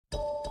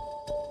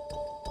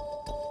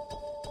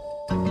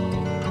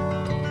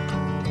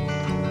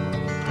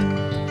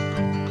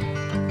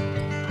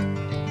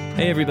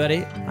Hey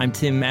everybody, I'm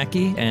Tim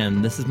Mackey,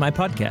 and this is my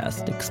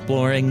podcast,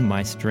 Exploring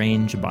My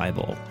Strange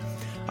Bible.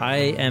 I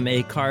am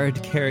a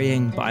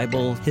card-carrying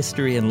Bible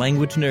history and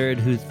language nerd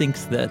who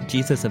thinks that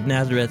Jesus of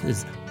Nazareth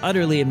is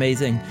utterly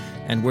amazing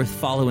and worth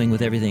following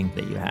with everything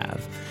that you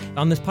have.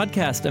 On this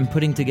podcast, I'm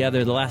putting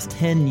together the last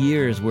 10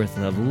 years worth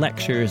of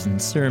lectures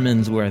and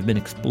sermons where I've been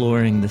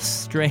exploring the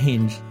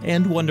strange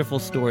and wonderful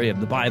story of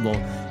the Bible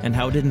and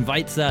how it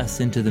invites us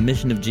into the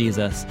mission of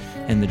Jesus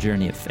and the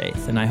journey of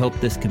faith. And I hope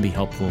this can be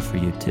helpful for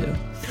you too.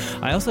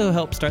 I also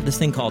help start this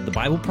thing called The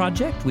Bible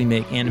Project. We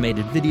make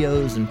animated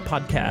videos and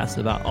podcasts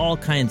about all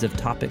kinds of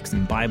topics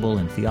in Bible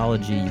and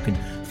theology. You can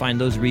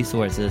find those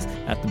resources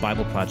at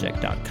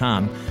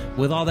thebibleproject.com.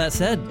 With all that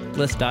said,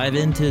 let's dive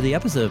into the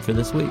episode for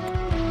this week.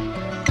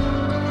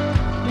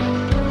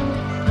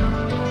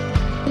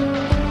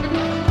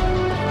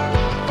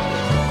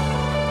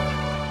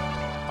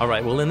 All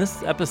right, well, in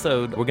this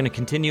episode, we're going to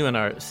continue in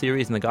our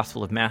series in the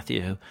Gospel of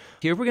Matthew.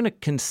 Here we're going to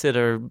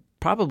consider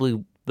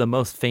probably the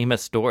most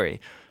famous story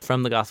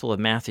from the Gospel of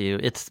Matthew.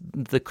 It's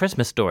the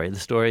Christmas story, the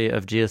story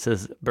of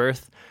Jesus'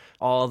 birth,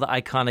 all the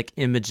iconic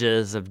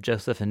images of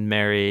Joseph and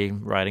Mary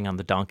riding on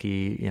the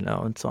donkey,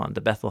 and so on to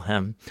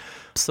Bethlehem.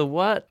 So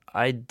what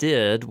I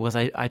did was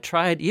I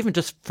tried, even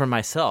just for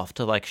myself,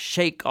 to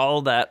shake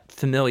all that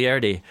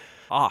familiarity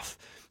off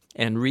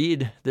and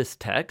read this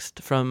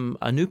text from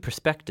a new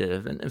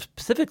perspective. And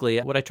specifically,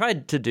 what I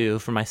tried to do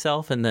for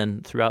myself and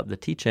then throughout the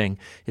teaching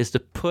is to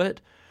put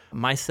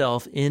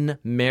myself in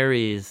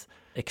Mary's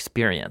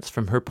experience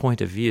from her point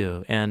of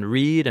view and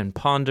read and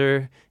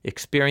ponder,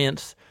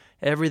 experience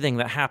everything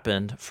that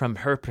happened from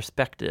her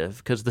perspective,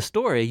 because the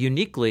story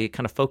uniquely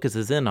kind of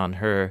focuses in on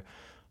her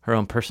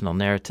own personal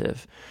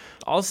narrative.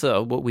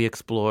 Also, what we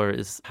explore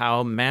is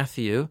how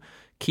Matthew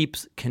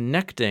keeps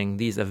connecting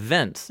these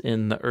events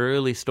in the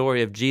early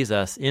story of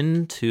Jesus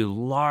into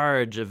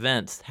large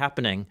events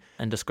happening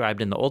and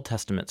described in the Old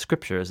Testament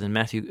scriptures. And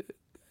Matthew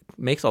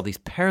makes all these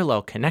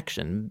parallel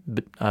connections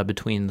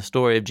between the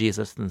story of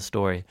Jesus and the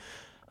story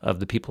of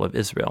the people of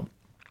Israel.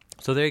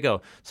 So there you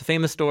go. It's a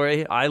famous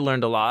story. I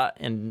learned a lot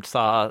and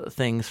saw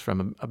things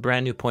from a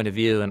brand new point of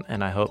view,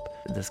 and I hope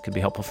this could be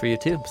helpful for you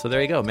too. So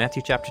there you go.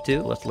 Matthew chapter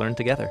 2. Let's learn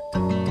together.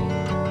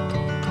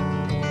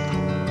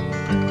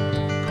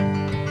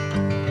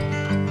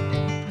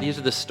 These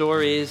are the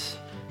stories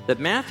that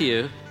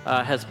Matthew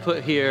has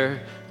put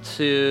here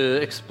to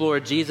explore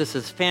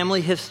Jesus'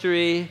 family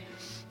history,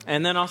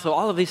 and then also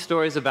all of these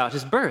stories about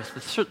his birth,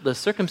 the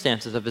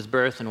circumstances of his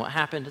birth and what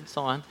happened and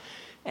so on.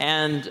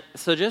 And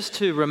so just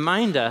to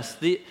remind us,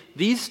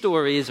 these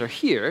stories are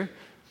here,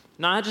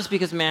 not just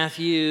because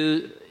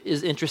Matthew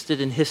is interested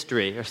in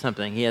history or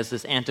something. He has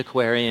this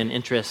antiquarian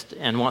interest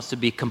and wants to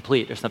be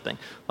complete or something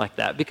like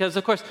that. Because,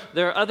 of course,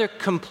 there are other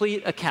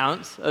complete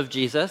accounts of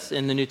Jesus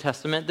in the New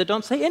Testament that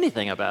don't say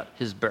anything about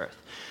his birth.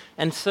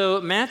 And so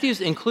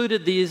Matthew's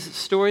included these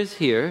stories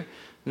here,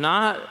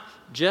 not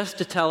just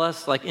to tell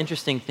us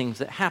interesting things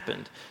that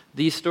happened.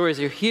 These stories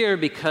are here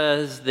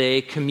because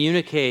they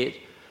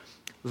communicate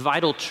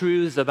vital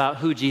truths about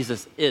who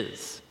Jesus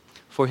is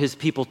for his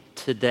people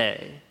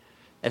today,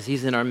 as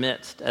he's in our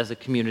midst as a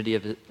community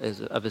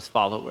of his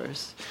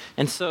followers.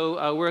 And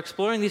so we're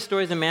exploring these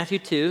stories in Matthew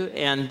 2,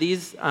 and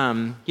these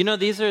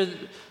are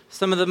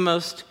some of the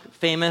most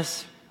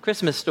famous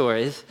Christmas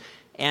stories.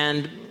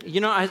 And,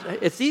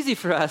 it's easy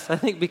for us, I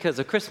think, because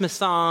of Christmas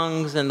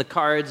songs and the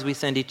cards we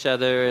send each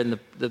other and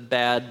the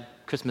bad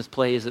Christmas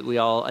plays that we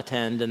all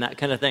attend and that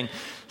kind of thing,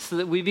 so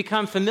that we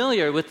become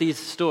familiar with these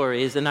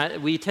stories,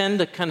 and we tend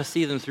to kind of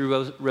see them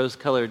through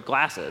rose-colored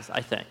glasses,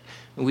 I think.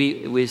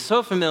 We're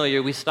so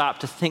familiar, we stop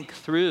to think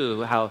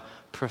through how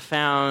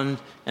profound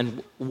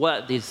and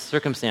what these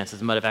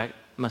circumstances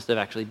must have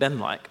actually been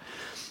like.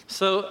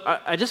 So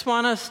I just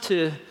want us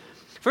to,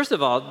 first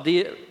of all,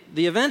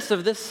 the events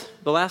of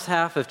the last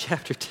half of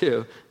chapter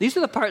 2, these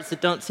are the parts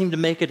that don't seem to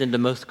make it into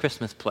most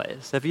Christmas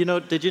plays.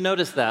 Did you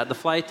notice that? The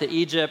flight to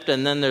Egypt,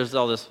 and then there's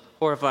all this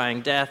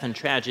horrifying death and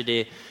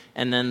tragedy,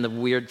 and then the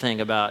weird thing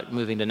about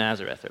moving to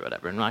Nazareth or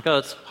whatever. And we're like,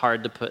 it's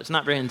hard to put, it's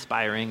not very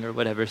inspiring or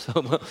whatever,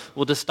 so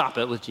we'll just stop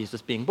it with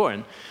Jesus being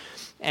born.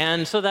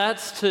 And so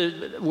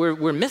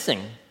we're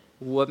missing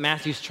what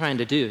Matthew's trying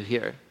to do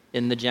here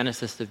in the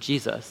genesis of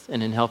Jesus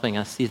and in helping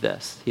us see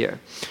this here.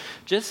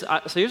 So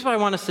here's what I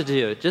want us to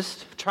do.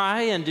 Just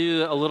try and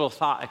do a little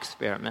thought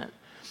experiment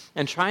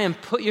and try and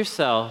put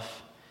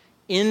yourself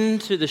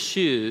into the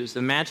shoes,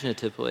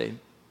 imaginatively,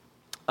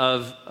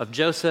 of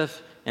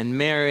Joseph and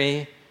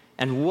Mary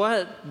and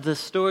what the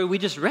story we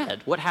just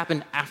read, what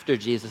happened after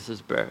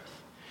Jesus'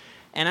 birth.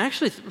 And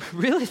actually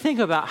really think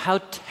about how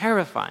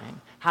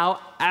terrifying, how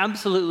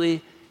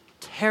absolutely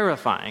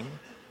terrifying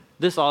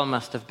this all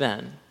must have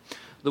been.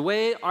 The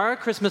way our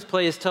Christmas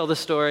plays tell the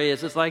story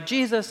is it's like,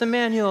 Jesus,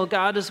 Emmanuel,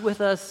 God is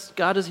with us,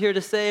 God is here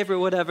to save, or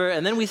whatever,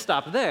 and then we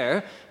stop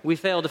there. We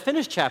fail to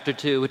finish chapter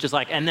 2, which is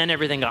and then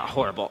everything got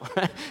horrible,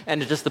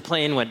 and the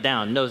plane went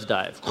down,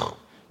 nosedive.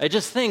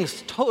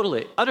 Things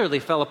totally, utterly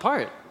fell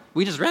apart.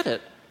 We just read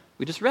it.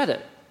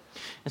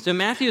 And so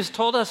Matthew has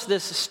told us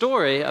this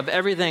story of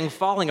everything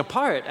falling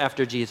apart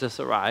after Jesus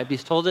arrived.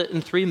 He's told it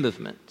in 3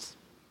 movements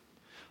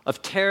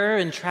of terror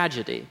and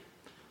tragedy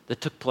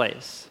that took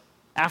place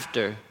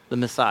after the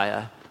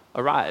Messiah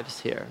arrives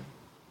here.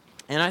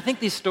 And I think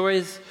these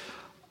stories,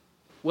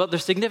 well, they're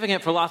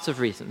significant for lots of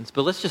reasons,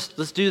 but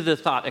let's do the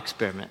thought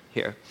experiment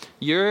here.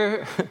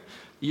 You're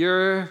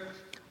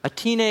a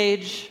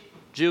teenage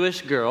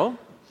Jewish girl,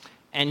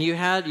 and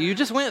you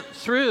just went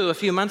through a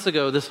few months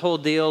ago this whole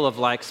deal of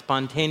like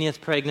spontaneous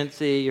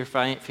pregnancy. Your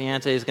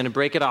fiance is going to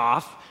break it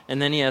off,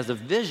 and then he has a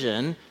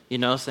vision,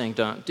 saying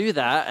don't do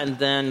that, and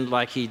then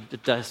like he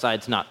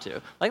decides not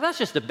to. Like that's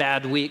just a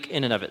bad week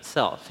in and of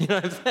itself. You know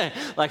what I'm saying?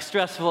 Like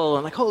stressful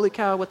and like holy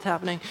cow, what's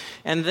happening?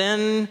 And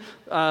then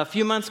a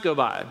few months go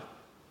by,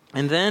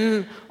 and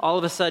then all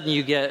of a sudden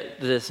you get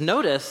this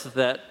notice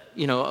that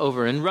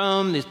over in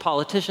Rome, these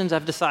politicians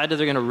have decided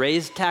they're going to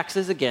raise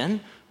taxes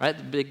again. Right,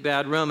 the big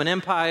bad Roman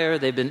Empire,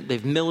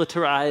 they've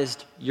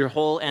militarized your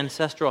whole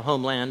ancestral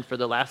homeland for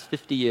the last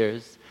 50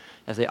 years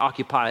as they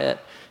occupy it.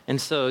 And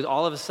so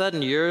all of a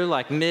sudden, you're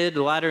like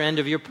latter end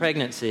of your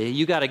pregnancy.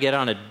 You got to get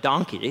on a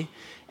donkey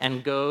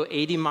and go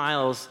 80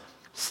 miles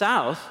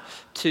south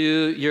to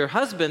your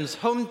husband's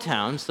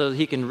hometown so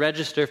he can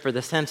register for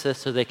the census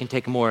so they can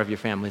take more of your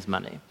family's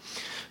money.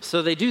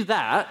 So they do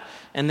that,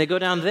 and they go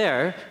down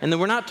there, and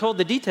then we're not told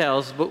the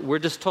details, but we're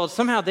just told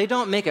somehow they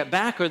don't make it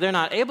back, or they're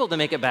not able to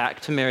make it back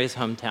to Mary's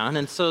hometown,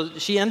 and so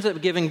she ends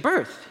up giving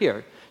birth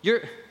here.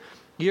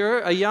 You're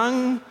a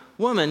young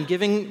woman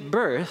giving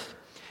birth,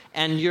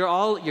 and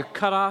you're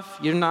cut off.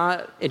 You're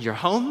not in your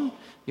home.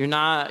 You're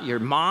not your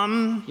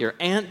mom, your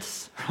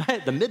aunts,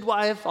 right? The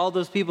midwife, all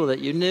those people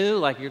that you knew,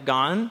 like you're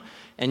gone.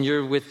 And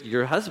you're with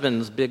your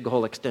husband's big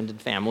whole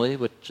extended family,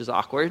 which is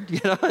awkward,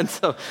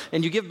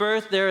 and you give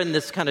birth there in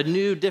this kind of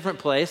new, different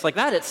place. Like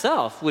that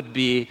itself would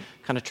be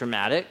kind of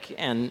traumatic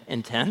and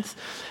intense.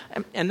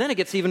 And then it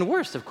gets even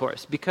worse, of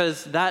course,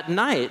 because that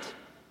night,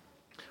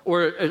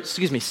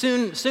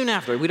 soon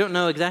after, we don't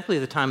know exactly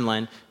the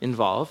timeline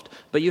involved,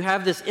 but you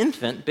have this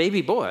infant,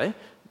 baby boy,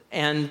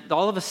 and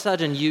all of a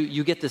sudden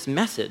you get this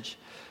message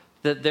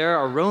that there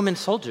are Roman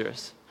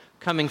soldiers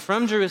coming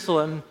from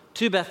Jerusalem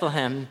to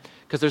Bethlehem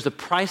because there's a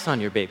price on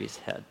your baby's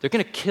head. They're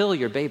going to kill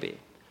your baby.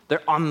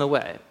 They're on the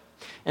way.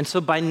 And so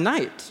by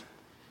night,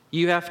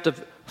 you have to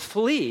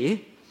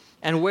flee,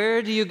 and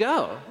where do you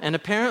go? And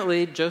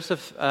apparently,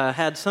 Joseph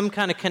had some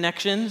kind of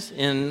connections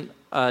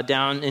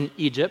down in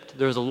Egypt.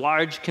 There was a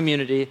large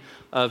community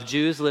of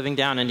Jews living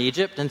down in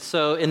Egypt, and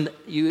so in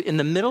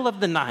the middle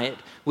of the night,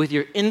 with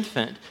your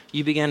infant,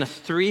 you began a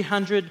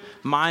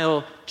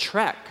 300-mile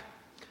trek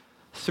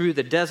through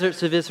the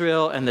deserts of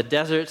Israel and the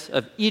deserts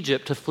of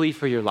Egypt to flee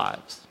for your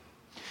lives.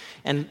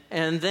 And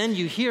then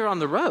you hear on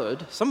the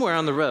road, somewhere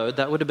on the road,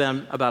 that would have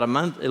been about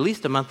at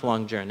least a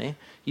month-long journey,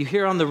 you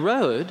hear on the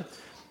road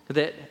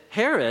that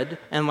Herod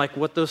and like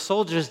what those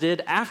soldiers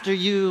did after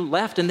you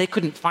left and they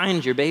couldn't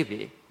find your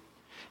baby,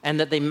 and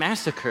that they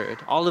massacred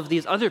all of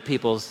these other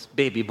people's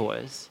baby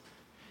boys.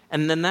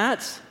 And then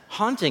that's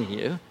haunting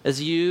you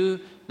as you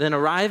then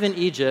arrive in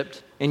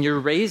Egypt and you're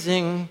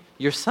raising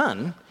your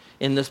son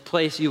in this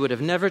place you would have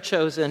never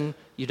chosen.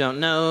 You don't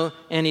know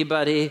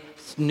anybody.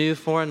 It's new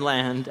foreign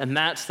land, and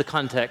that's the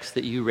context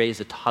that you raise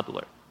a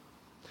toddler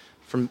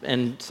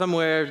and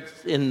somewhere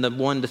in the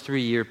 1 to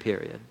 3 year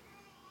period.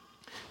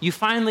 You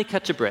finally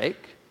catch a break,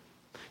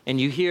 and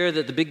you hear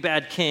that the big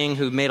bad king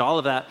who made all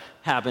of that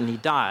happen, he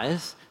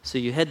dies. So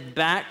you head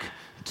back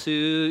to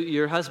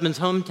your husband's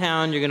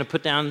hometown. You're going to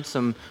put down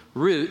some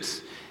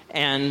roots,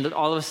 and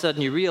all of a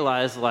sudden you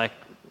realize,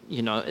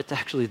 it's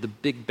actually the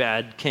big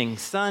bad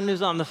king's son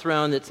who's on the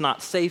throne. It's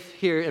not safe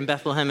here in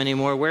Bethlehem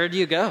anymore. Where do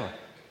you go?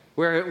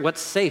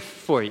 What's safe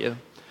for you?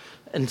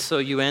 And so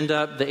you end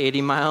up the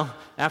 80-mile,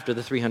 after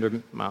the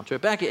 300-mile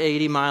trip, back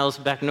 80 miles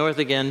back north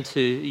again to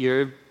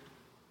your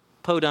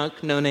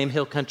podunk, no-name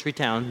hill country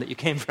town that you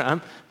came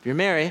from, if you're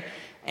Mary,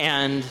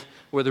 and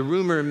where the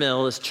rumor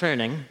mill is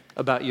churning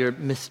about your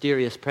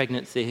mysterious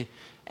pregnancy,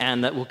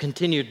 and that will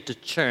continue to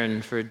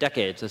churn for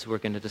decades, as we're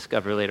going to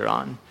discover later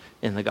on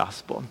in the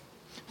gospel.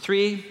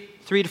 3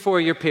 to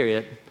 4 year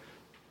period.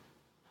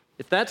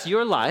 If that's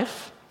your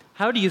life,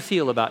 how do you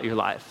feel about your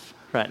life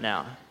right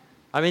now?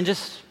 I mean,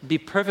 just be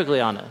perfectly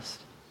honest.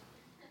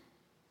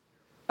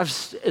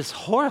 It's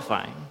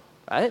horrifying,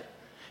 right?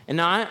 And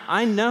now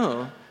I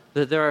know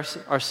that there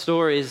are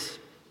stories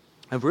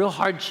of real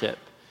hardship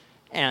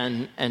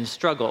and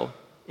struggle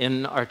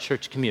in our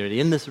church community,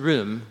 in this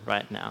room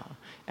right now.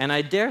 And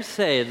I dare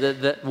say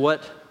that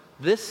what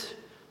this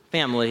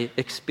family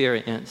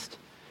experienced,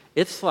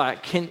 it's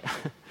like, can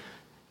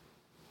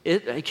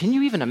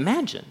you even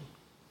imagine?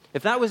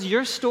 If that was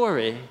your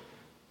story,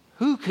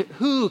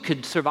 who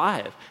could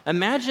survive?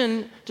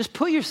 Imagine, just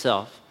put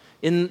yourself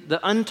in the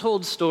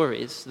untold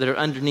stories that are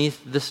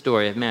underneath the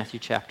story of Matthew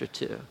chapter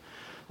 2.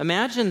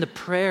 Imagine the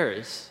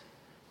prayers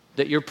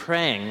that you're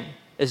praying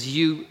as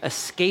you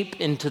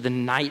escape into the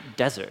night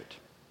desert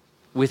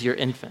with your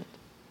infant.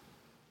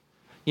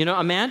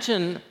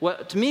 Imagine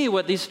what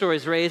these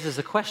stories raise is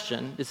a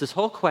question, is this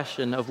whole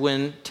question of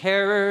when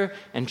terror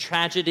and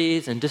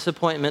tragedies and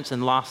disappointments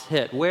and loss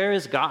hit, where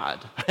is God?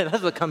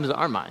 That's what comes to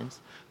our minds,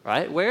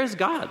 right? Where is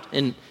God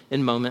in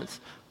moments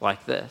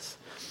like this?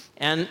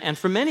 And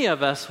for many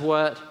of us,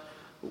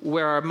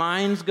 where our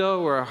minds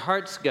go, where our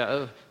hearts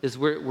go, is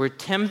we're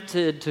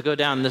tempted to go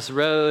down this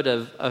road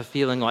of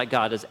feeling like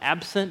God is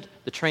absent.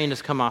 The train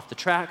has come off the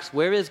tracks.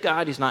 Where is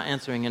God? He's not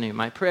answering any of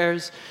my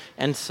prayers.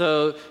 And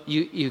so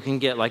you can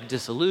get like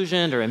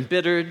disillusioned or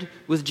embittered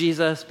with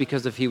Jesus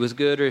because if he was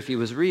good or if he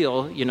was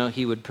real,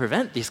 he would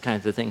prevent these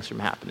kinds of things from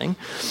happening.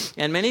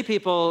 And many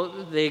people,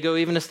 they go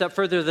even a step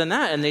further than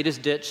that and they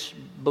just ditch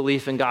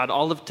belief in God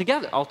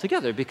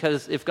altogether,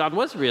 because if God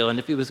was real and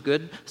if he was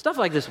good, stuff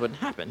like this wouldn't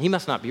happen. He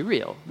must not be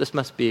real. This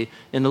must be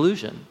an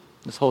illusion,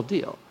 this whole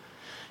deal.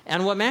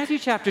 And what Matthew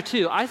chapter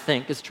 2, I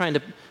think, is trying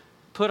to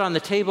put on the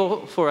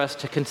table for us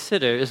to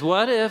consider is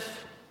what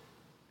if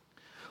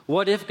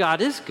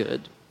God is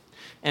good?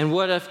 And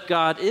what if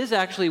God is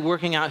actually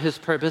working out his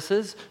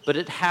purposes, but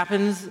it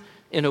happens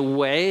in a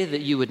way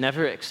that you would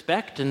never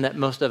expect and that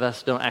most of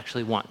us don't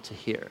actually want to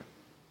hear?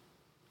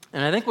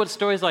 And I think what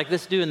stories like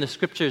this do in the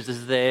scriptures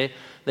is they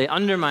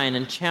undermine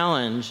and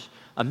challenge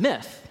a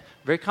myth,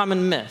 a very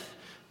common myth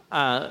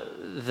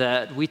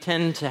that we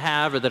tend to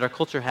have or that our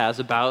culture has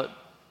about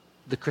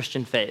the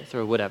Christian faith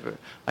or whatever.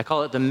 I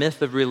call it the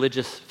myth of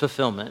religious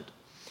fulfillment.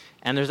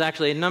 And there's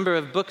actually a number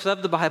of books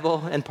of the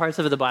Bible and parts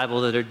of the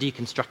Bible that are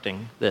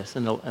deconstructing this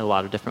in a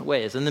lot of different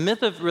ways. And the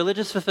myth of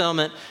religious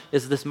fulfillment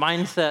is this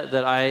mindset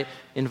that I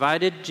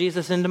invited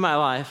Jesus into my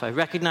life. I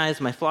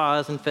recognize my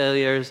flaws and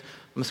failures.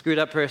 I'm a screwed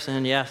up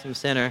person. Yes, I'm a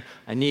sinner.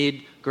 I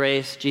need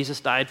grace. Jesus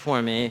died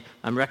for me.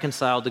 I'm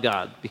reconciled to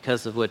God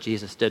because of what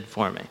Jesus did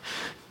for me.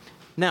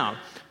 Now,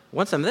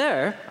 once I'm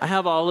there, I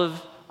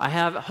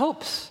have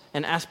hopes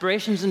and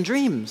aspirations and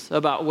dreams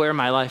about where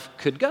my life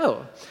could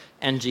go.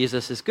 And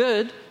Jesus is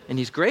good, and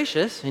he's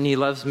gracious, and he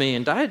loves me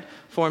and died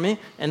for me,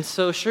 and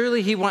so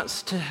surely he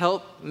wants to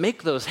help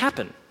make those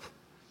happen.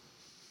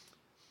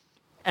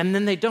 And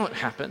then they don't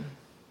happen.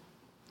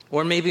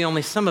 Or maybe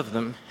only some of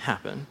them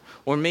happen.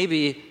 Or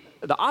maybe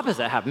the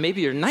opposite happen.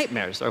 Maybe your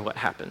nightmares are what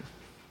happen.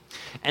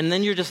 And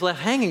then you're just left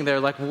hanging there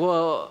like,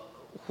 well,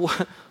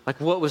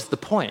 what was the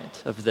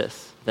point of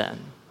this then?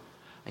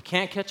 I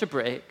can't catch a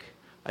break.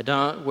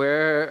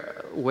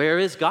 Where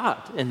is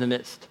God in the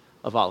midst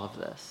of all of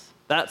this?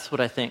 That's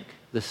what I think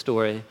this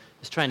story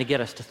is trying to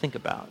get us to think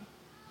about.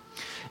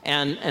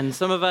 And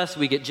some of us,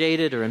 we get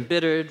jaded or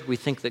embittered. We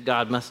think that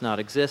God must not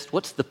exist.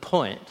 What's the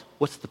point?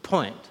 What's the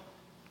point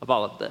of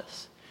all of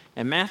this?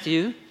 And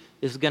Matthew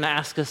is going to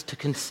ask us to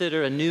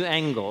consider a new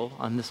angle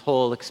on this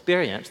whole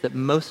experience that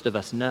most of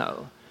us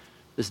know,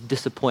 this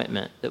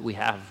disappointment that we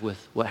have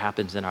with what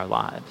happens in our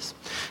lives.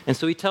 And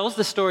so he tells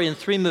the story in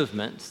 3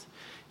 movements.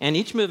 And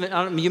each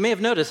movement, you may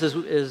have noticed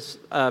as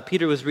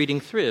Peter was reading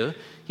through,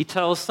 he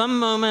tells some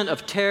moment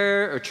of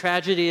terror or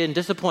tragedy and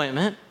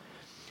disappointment.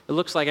 It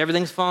looks like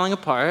everything's falling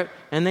apart.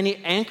 And then he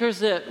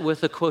anchors it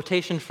with a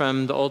quotation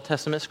from the Old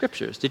Testament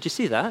scriptures. Did you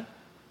see that?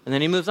 And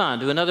then he moves on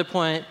to another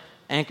point,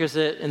 anchors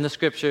it in the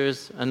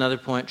scriptures, another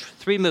point,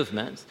 3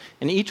 movements.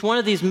 And each one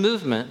of these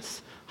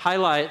movements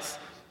highlights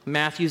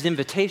Matthew's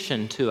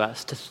invitation to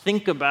us to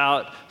think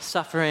about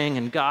suffering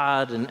and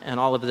God and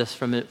all of this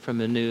from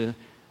a new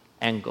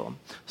angle.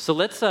 So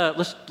let's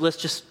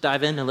just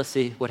dive in and let's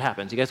see what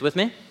happens. You guys with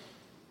me?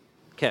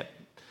 Okay.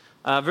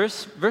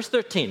 Verse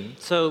 13.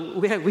 So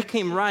we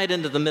came right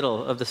into the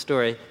middle of the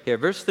story here.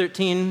 Verse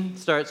 13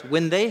 starts,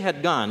 when they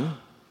had gone.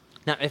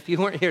 Now, if you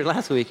weren't here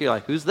last week, you're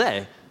like, who's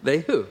they? They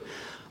who?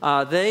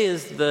 They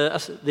is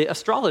the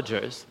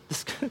astrologers.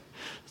 This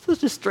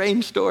is a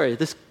strange story.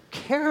 This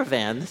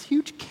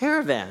huge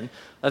caravan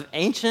of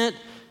ancient,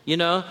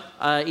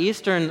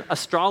 Eastern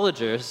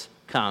astrologers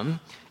come,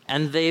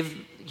 and they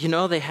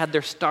had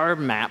their star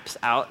maps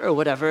out or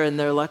whatever, and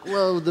they're like,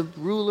 whoa, the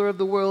ruler of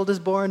the world is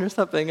born or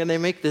something, and they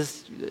make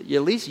this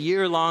at least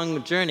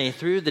year-long journey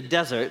through the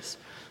deserts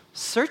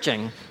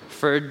searching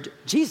for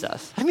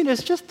Jesus. I mean,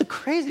 it's just the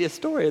craziest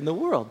story in the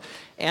world.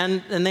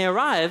 And they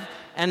arrive,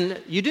 and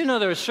you do know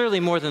there was surely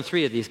more than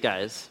 3 of these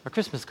guys. Our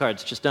Christmas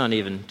cards just don't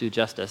even do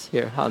justice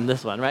here on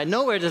this one, right?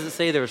 Nowhere does it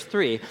say there was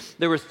 3.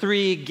 There were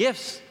 3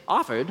 gifts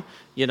offered,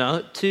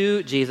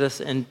 to Jesus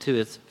and to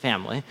his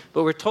family.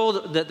 But we're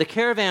told that the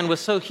caravan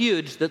was so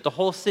huge that the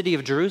whole city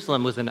of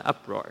Jerusalem was in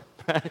uproar.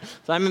 Right?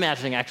 So I'm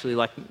imagining actually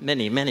like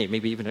many,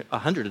 maybe even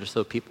 100 or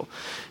so people.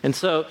 And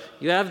so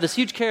you have this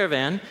huge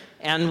caravan,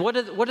 and what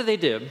do they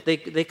do?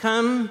 They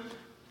come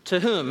to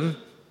whom?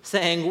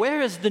 Saying,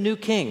 where is the new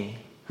king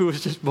who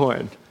was just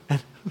born?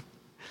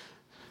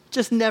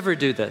 Just never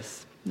do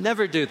this.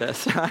 Never do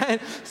this,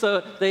 right?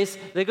 So they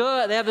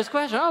have this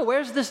question,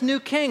 where's this new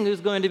king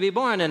who's going to be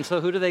born? And so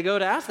who do they go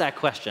to ask that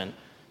question?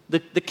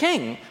 The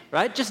king,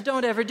 right? Just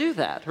don't ever do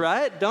that,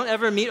 right? Don't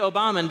ever meet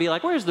Obama and be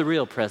like, where's the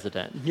real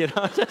president?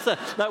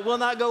 That will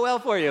not go well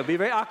for you. It'll be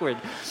very awkward.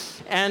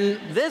 And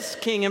this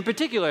king in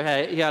particular,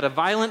 he had a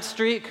violent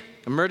streak,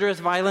 a murderous,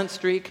 violent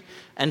streak.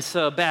 And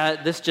so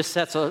this just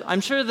sets,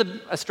 I'm sure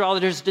the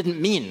astrologers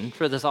didn't mean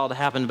for this all to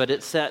happen, but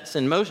it sets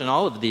in motion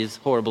all of these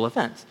horrible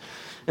events.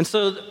 And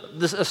so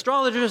the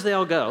astrologers, they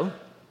all go.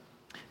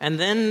 And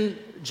then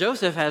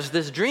Joseph has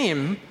this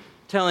dream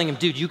telling him,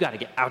 dude, you got to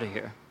get out of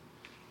here.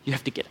 You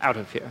have to get out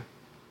of here.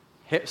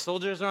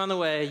 Soldiers are on the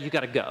way. You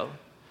got to go.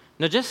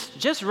 Now,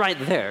 just right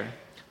there,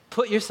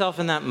 put yourself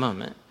in that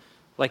moment.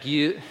 Like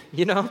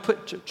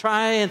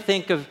try and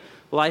think of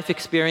life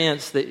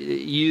experience that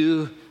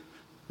you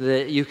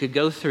could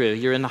go through.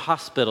 You're in the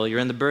hospital. You're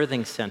in the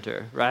birthing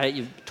center,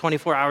 right?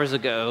 24 hours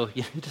ago,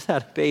 you just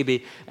had a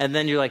baby. And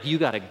then you're like, you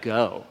got to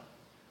go.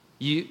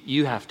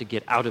 You have to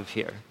get out of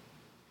here.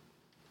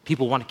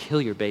 People want to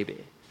kill your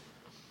baby.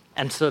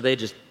 And so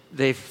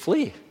they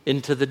flee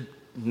into the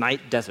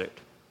night desert.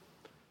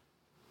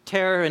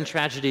 Terror and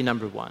tragedy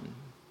number one.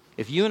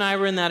 If you and I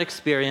were in that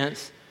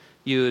experience,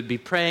 you would be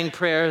praying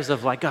prayers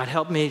of like, God,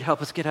 help me,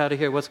 help us get out of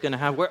here. What's going to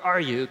happen? Where are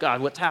you? God,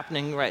 what's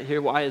happening right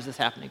here? Why is this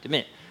happening to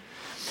me?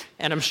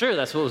 And I'm sure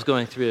that's what was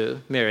going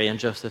through Mary and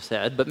Joseph's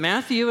head. But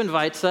Matthew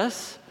invites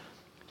us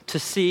to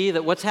see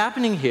that what's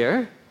happening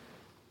here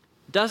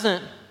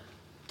doesn't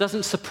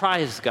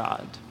surprise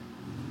God.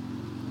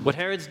 What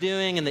Herod's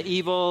doing and the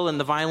evil and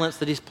the violence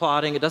that he's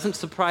plotting, it doesn't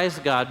surprise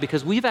God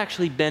because we've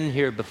actually been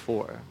here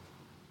before.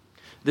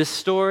 This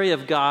story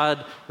of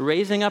God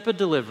raising up a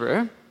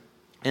deliverer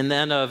and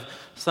then of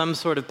some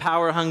sort of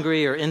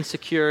power-hungry or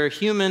insecure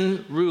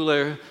human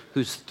ruler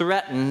who's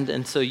threatened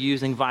and so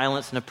using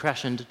violence and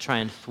oppression to try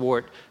and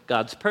thwart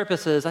God's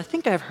purposes. I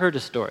think I've heard a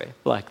story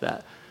like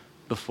that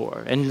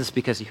before, and it's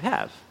because you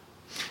have.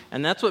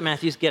 And that's what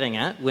Matthew's getting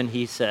at when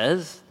he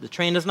says the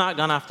train has not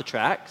gone off the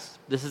tracks.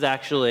 This is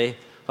actually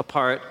a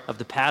part of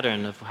the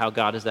pattern of how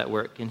God is at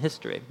work in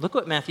history. Look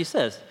what Matthew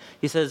says.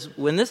 He says,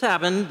 when this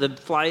happened, the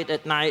flight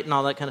at night and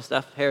all that kind of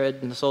stuff,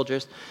 Herod and the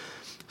soldiers,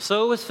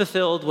 so was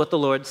fulfilled what the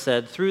Lord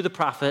said through the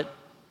prophet,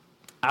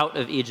 out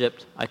of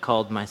Egypt I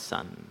called my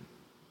son.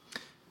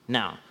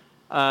 Now,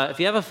 if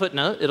you have a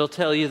footnote, it'll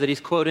tell you that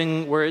he's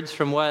quoting words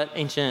from what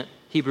ancient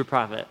Hebrew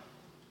prophet?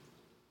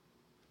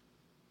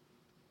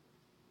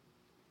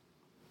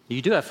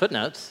 You do have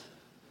footnotes.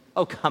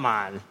 Oh, come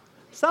on.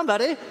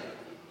 Somebody.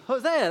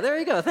 Hosea, there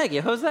you go. Thank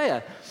you,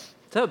 Hosea.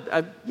 So,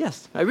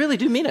 yes, I really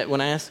do mean it when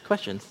I ask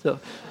questions. So,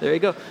 there you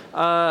go.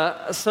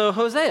 So,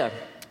 Hosea,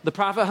 the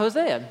prophet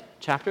Hosea,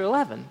 chapter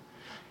 11.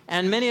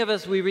 And many of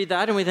us, we read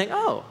that and we think,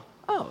 oh,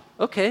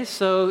 okay,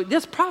 so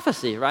that's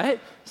prophecy,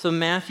 right? So,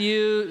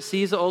 Matthew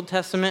sees the Old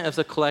Testament as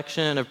a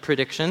collection of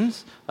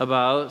predictions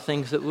about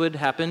things that would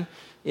happen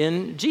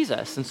in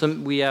Jesus. And so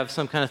we have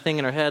some kind of thing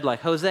in our head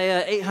like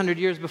Hosea, 800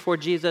 years before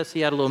Jesus, he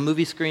had a little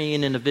movie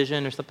screen in a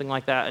vision or something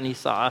like that, and he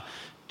saw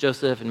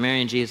Joseph and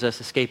Mary and Jesus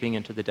escaping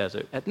into the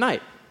desert at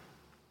night.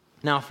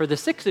 Now, for the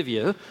 6 of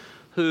you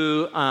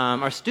who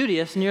are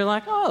studious and you're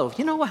like, oh,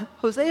 you know what?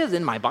 Hosea's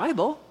in my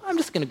Bible. I'm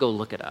just going to go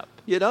look it up,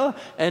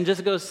 and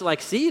just go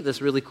see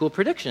this really cool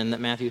prediction that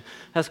Matthew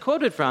has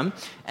quoted from.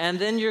 And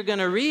then you're going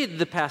to read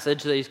the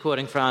passage that he's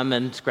quoting from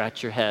and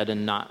scratch your head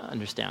and not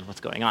understand what's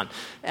going on.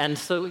 And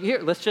so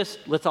here,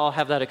 let's all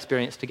have that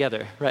experience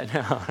together right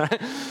now.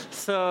 Right?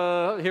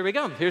 So here we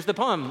go. Here's the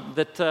poem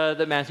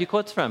that Matthew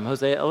quotes from,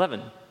 Hosea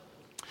 11.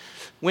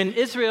 When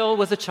Israel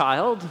was a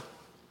child,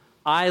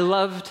 I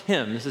loved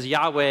him. This is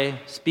Yahweh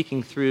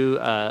speaking through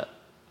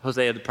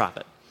Hosea the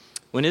prophet.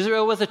 When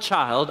Israel was a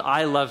child,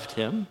 I loved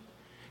him,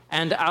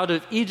 and out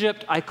of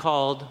Egypt I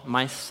called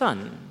my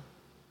son.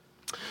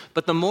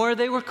 But the more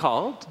they were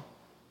called,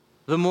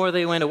 the more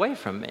they went away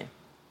from me.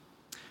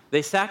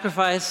 They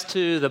sacrificed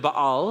to the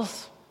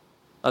Baals,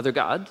 other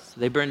gods.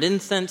 They burned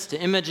incense to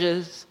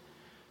images.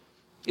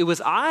 It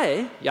was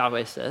I,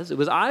 Yahweh says, it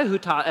was I who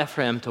taught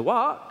Ephraim to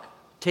walk,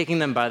 taking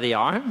them by the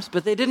arms,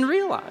 but they didn't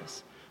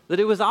realize that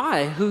it was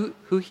I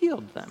who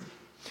healed them.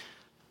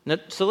 Now,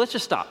 so let's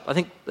just stop. I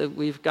think that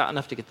we've got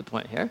enough to get the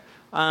point here.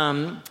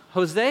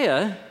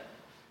 Hosea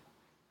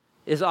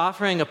is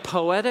offering a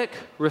poetic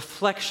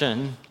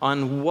reflection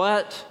on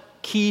what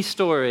key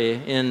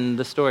story in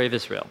the story of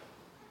Israel?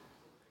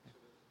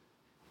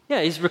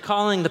 Yeah, he's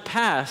recalling the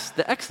past,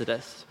 the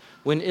Exodus,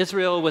 when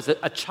Israel was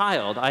a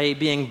child, i.e.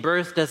 being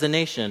birthed as a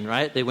nation,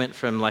 right? They went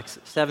from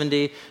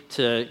 70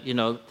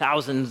 to,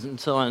 thousands and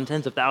so on,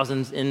 tens of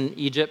thousands in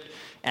Egypt.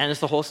 And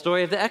it's the whole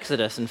story of the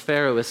Exodus. And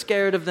Pharaoh is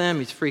scared of them.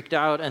 He's freaked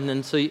out. And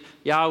then so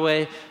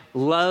Yahweh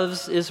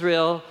loves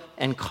Israel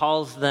and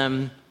calls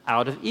them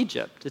out of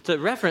Egypt. It's a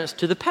reference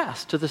to the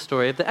past, to the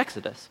story of the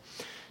Exodus.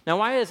 Now,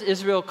 why is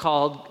Israel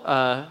called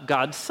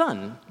God's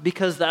son?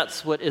 Because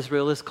that's what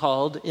Israel is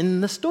called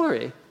in the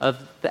story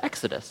of the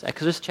Exodus.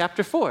 Exodus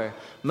chapter 4.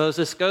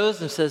 Moses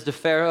goes and says to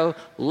Pharaoh,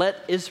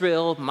 let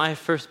Israel, my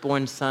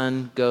firstborn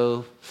son,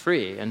 go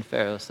free. And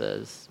Pharaoh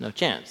says, no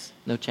chance,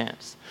 no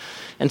chance.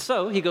 And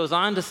so he goes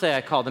on to say,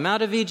 I called them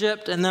out of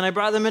Egypt, and then I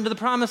brought them into the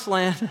promised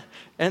land.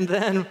 And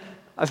then,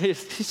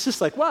 he's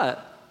just like,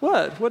 what?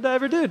 What did I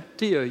ever do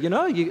to you?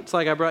 It's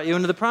like I brought you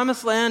into the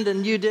promised land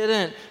and you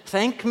didn't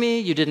thank me,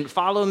 you didn't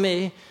follow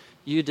me,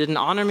 you didn't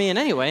honor me in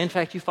any way. In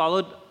fact, you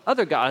followed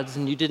other gods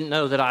and you didn't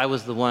know that I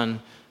was the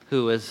one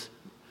who was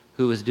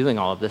doing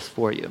all of this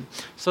for you.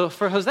 So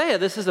for Hosea,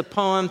 this is a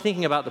poem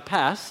thinking about the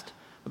past,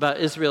 about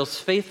Israel's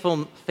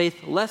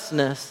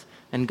faithlessness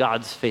and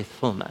God's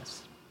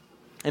faithfulness.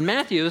 And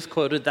Matthew has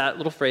quoted that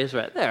little phrase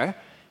right there.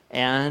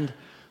 And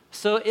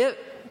so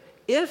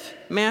if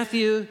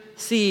Matthew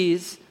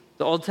sees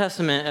the Old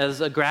Testament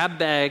as a grab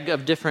bag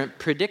of different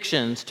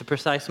predictions to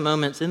precise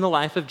moments in the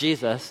life of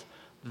Jesus,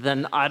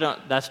 then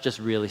that's just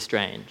really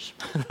strange.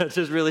 That's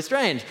just really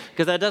strange,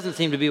 because that doesn't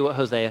seem to be what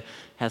Hosea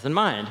has in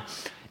mind.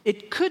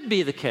 It could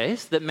be the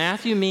case that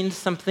Matthew means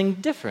something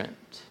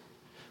different.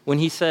 When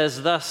he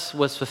says, thus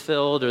was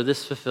fulfilled, or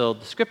this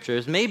fulfilled the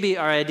scriptures, maybe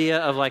our idea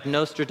of like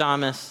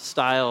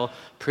Nostradamus-style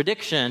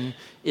prediction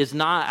is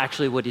not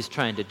actually what he's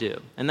trying to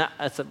do. And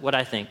that's what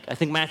I think. I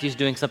think Matthew's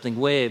doing something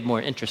way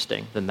more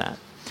interesting than that.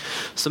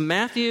 So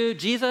Matthew,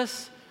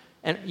 Jesus,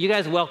 and you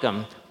guys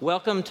welcome.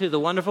 Welcome to the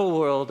wonderful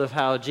world of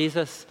how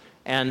Jesus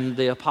and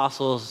the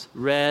apostles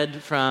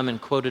read from and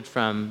quoted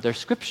from their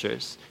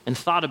scriptures and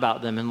thought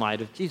about them in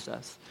light of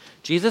Jesus.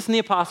 Jesus and the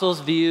apostles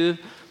view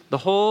the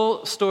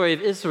whole story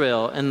of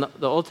Israel and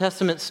the Old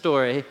Testament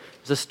story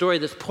is a story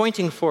that's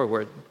pointing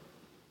forward.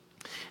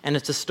 And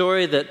it's a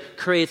story that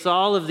creates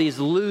all of these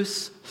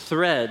loose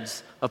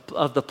threads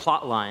of the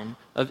plot line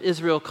of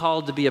Israel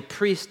called to be a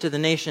priest to the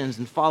nations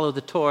and follow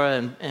the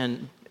Torah,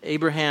 and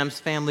Abraham's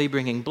family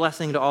bringing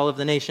blessing to all of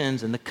the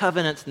nations, and the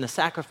covenants and the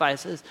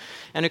sacrifices.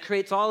 And it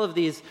creates all of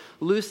these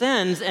loose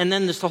ends, and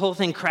then the whole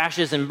thing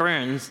crashes and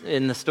burns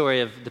in the story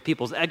of the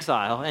people's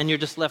exile. And you're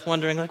just left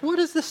wondering, like, what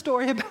is this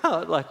story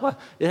about? Like, what?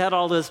 It had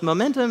all this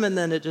momentum, and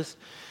then it just...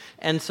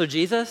 And so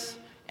Jesus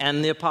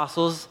and the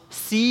apostles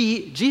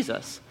see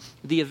Jesus,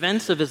 the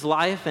events of his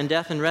life and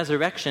death and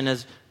resurrection,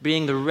 as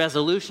being the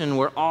resolution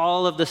where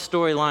all of the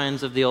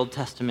storylines of the Old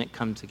Testament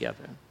come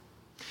together.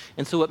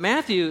 And so what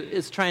Matthew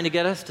is trying to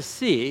get us to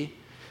see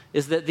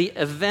is that the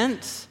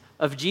events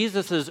of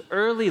Jesus'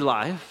 early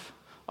life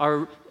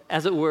are,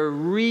 as it were,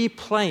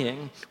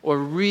 replaying or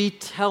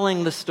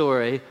retelling the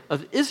story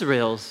of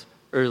Israel's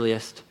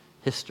earliest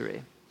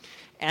history.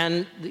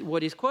 And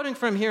what he's quoting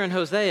from here in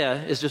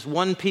Hosea is just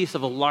one piece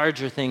of a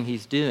larger thing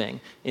he's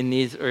doing in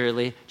these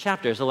early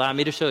chapters. Allow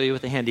me to show you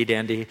with a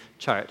handy-dandy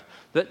chart.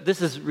 But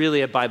this is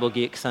really a Bible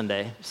Geek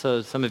Sunday,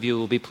 so some of you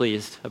will be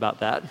pleased about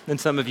that, and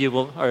some of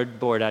you are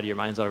bored out of your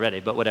minds already,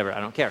 but whatever, I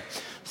don't care.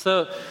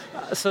 So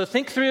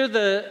think through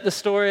the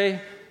story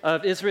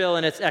of Israel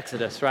and its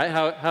exodus, right?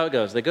 How it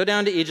goes. They go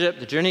down to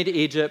Egypt, the journey to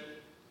Egypt,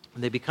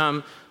 they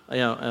become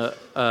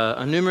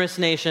a numerous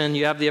nation.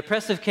 You have the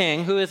oppressive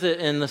king. Who is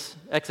it in this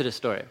Exodus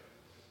story?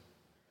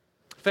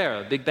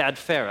 Pharaoh, big bad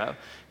Pharaoh.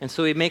 And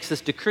so he makes this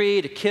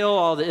decree to kill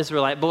all the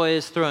Israelite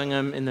boys, throwing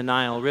them in the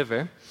Nile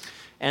River.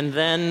 And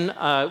then,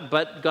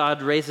 but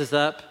God raises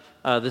up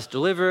this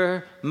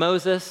deliverer,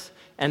 Moses,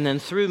 and then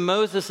through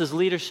Moses'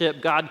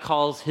 leadership, God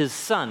calls his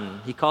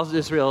son. He calls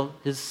Israel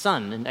his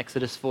son in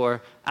Exodus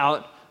 4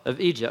 out of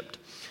Egypt.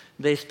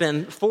 They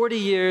spend 40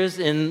 years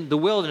in the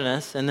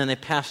wilderness, and then they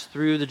pass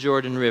through the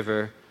Jordan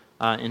River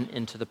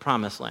into the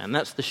Promised Land.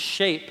 That's the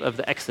shape of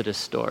the Exodus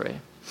story.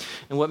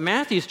 And what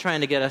Matthew's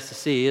trying to get us to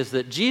see is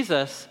that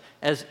Jesus,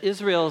 as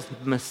Israel's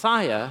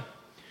Messiah,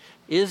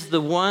 is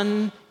the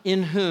one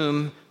in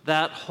whom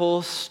that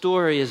whole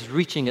story is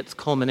reaching its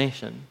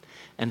culmination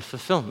and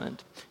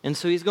fulfillment. And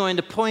so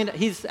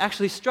he's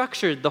actually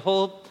structured the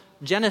whole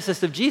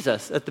Genesis of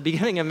Jesus at the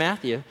beginning of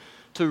Matthew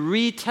to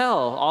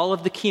retell all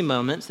of the key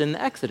moments in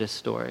the Exodus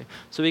story.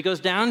 So he goes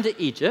down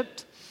to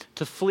Egypt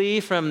to flee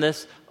from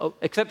this,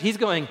 except he's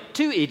going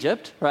to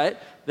Egypt, right?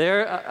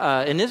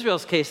 In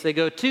Israel's case, they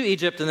go to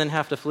Egypt and then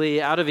have to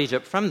flee out of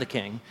Egypt from the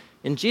king.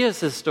 In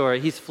Jesus' story,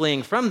 he's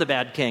fleeing from the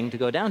bad king to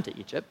go down to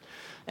Egypt.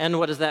 And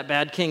what is that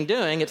bad king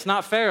doing? It's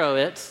not Pharaoh,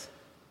 it's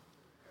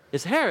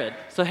Herod.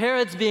 So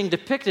Herod's being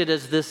depicted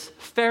as this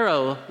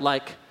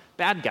Pharaoh-like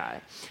bad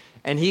guy.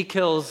 And he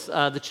kills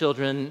the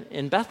children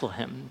in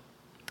Bethlehem.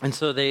 And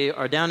so they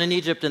are down in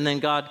Egypt, and then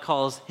God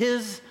calls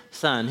his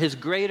son, his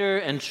greater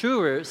and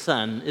truer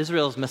son,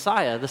 Israel's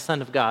Messiah, the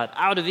Son of God,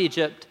 out of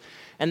Egypt.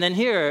 And then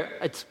here,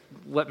 it's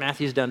what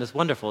Matthew's done is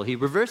wonderful. He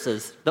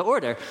reverses the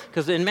order.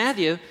 Because in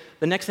Matthew,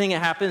 the next thing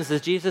that happens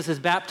is Jesus is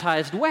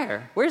baptized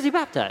where? Where is he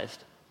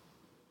baptized?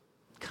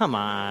 Come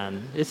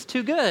on, it's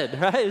too good,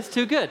 right? It's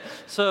too good.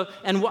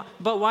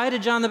 But why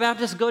did John the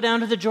Baptist go down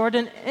to the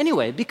Jordan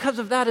anyway? Because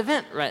of that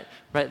event right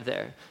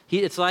there.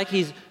 It's like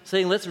he's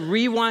saying, let's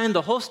rewind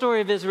the whole story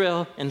of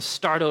Israel and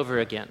start over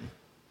again.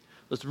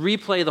 Let's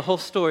replay the whole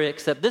story,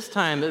 except this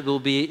time it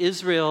will be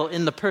Israel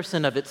in the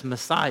person of its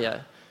Messiah,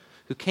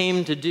 who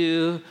came to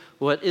do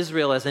what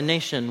Israel as a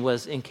nation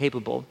was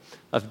incapable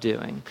of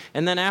doing.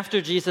 And then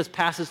after Jesus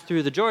passes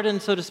through the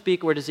Jordan, so to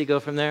speak, where does he go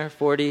from there?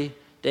 40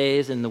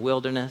 days in the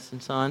wilderness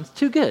and so on. It's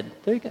too good.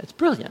 There you go. It's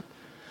brilliant.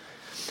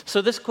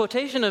 So this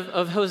quotation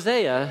of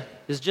Hosea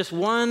is just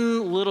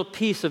one little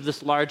piece of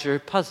this larger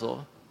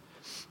puzzle.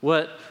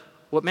 What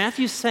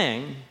Matthew's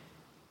saying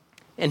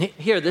And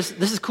here, this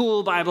is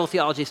cool Bible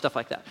theology, stuff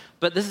like that.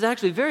 But this is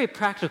actually very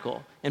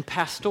practical and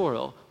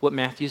pastoral, what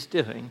Matthew's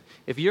doing.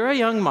 If you're a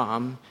young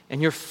mom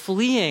and you're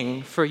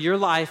fleeing for your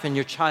life and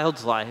your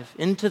child's life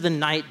into the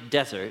night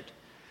desert,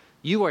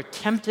 you are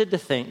tempted to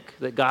think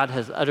that God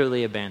has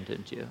utterly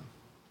abandoned you.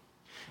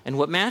 And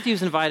what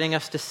Matthew's inviting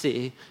us to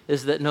see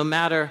is that no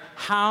matter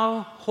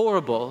how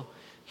horrible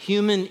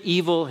human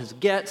evil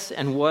gets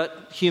and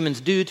what humans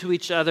do to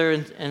each other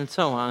and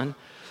so on,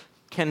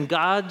 can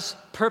God's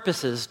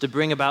purposes to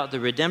bring about the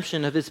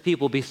redemption of his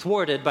people be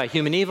thwarted by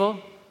human evil?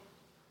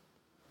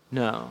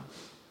 No.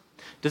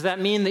 Does that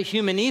mean that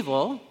human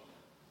evil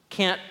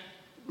can't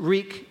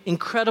wreak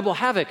incredible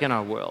havoc in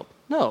our world?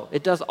 No,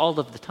 it does all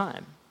of the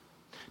time.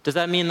 Does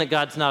that mean that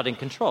God's not in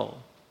control?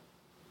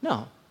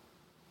 No.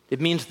 It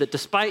means that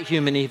despite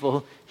human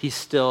evil, he's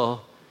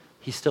still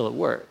at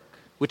work.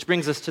 Which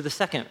brings us to the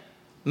second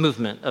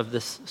movement of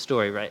this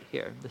story right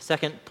here. The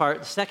second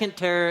part, the second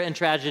terror and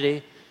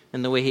tragedy,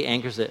 and the way he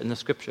anchors it in the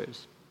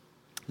scriptures.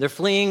 They're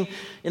fleeing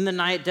in the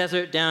night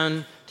desert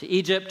down to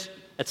Egypt.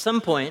 At some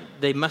point,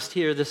 they must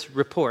hear this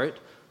report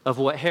of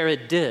what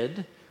Herod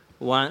did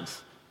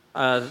once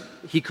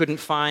he couldn't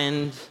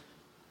find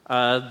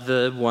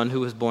the one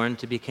who was born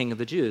to be king of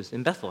the Jews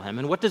in Bethlehem.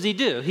 And what does he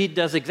do? He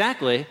does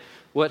exactly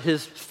what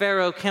his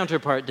Pharaoh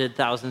counterpart did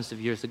thousands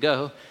of years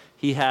ago.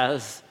 He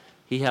has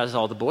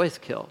all the boys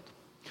killed.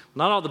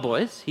 Not all the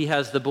boys. He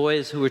has the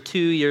boys who were 2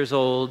 years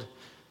old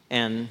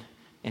and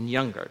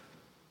younger.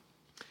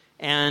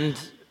 And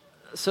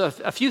so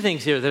a few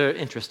things here that are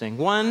interesting.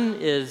 One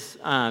is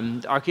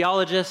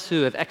archaeologists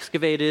who have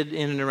excavated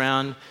in and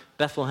around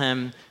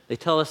Bethlehem, they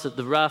tell us that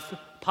the rough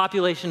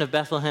population of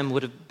Bethlehem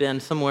would have been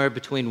somewhere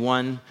between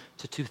 1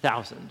 to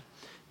 2,000.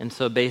 And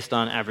so based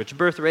on average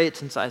birth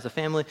rates and size of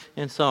family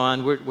and so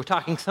on, we're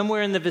talking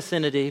somewhere in the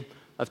vicinity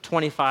of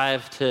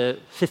 25 to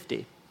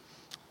 50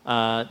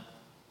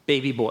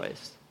 baby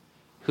boys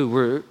who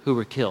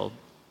were killed.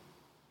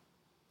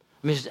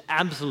 I mean, it's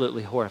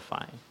absolutely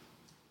horrifying,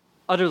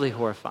 utterly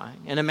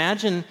horrifying. And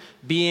imagine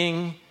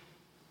being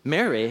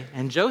Mary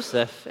and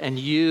Joseph, and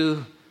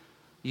you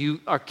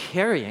are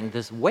carrying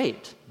this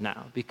weight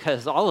now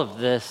because all of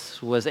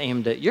this was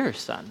aimed at your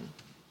son.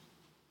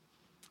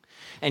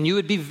 And you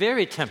would be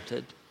very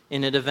tempted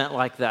in an event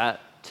like that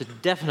to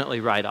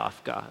definitely write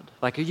off God.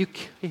 Like, are you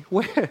kidding?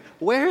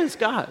 Where is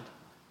God?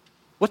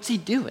 What's he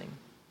doing?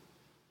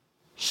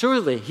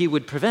 Surely he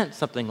would prevent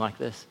something like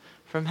this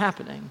from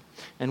happening.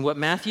 And what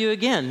Matthew,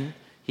 again,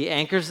 he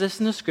anchors this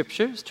in the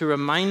scriptures to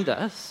remind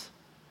us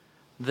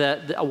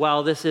that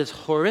while this is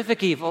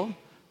horrific evil,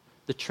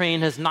 the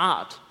train has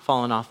not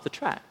fallen off the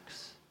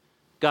tracks.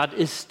 God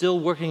is still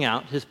working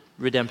out his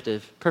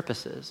redemptive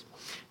purposes.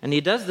 And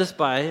he does this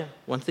by,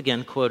 once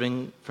again,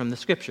 quoting from the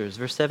scriptures.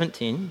 Verse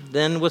 17,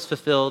 then was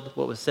fulfilled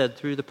what was said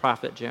through the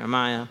prophet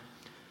Jeremiah.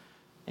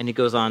 And he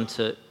goes on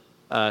to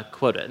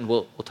quote it, and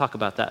we'll talk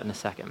about that in a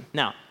second.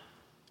 Now,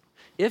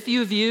 if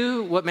you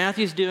view what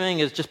Matthew's doing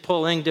as just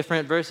pulling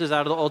different verses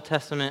out of the Old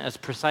Testament as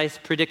precise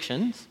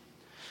predictions,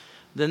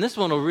 then this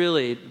one will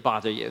really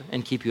bother you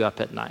and keep you up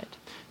at night.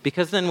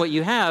 Because then what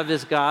you have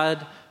is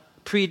God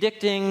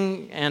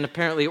predicting and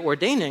apparently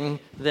ordaining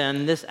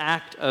then this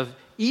act of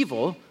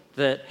evil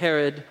that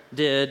Herod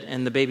did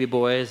and the baby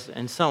boys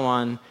and so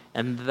on,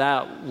 and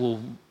that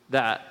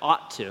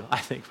ought to, I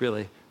think,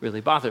 really,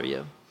 really bother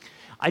you.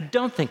 I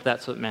don't think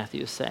that's what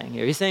Matthew is saying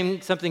here. He's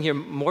saying something here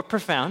more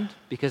profound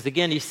because,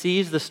 again, he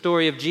sees the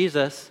story of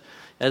Jesus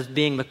as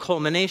being the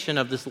culmination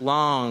of this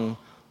long,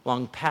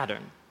 long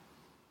pattern.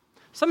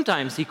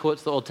 Sometimes he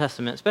quotes the Old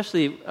Testament,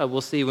 especially we'll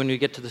see when we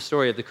get to the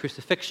story of the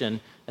crucifixion,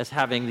 as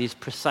having these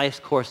precise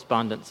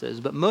correspondences.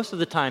 But most of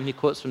the time he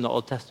quotes from the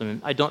Old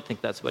Testament. I don't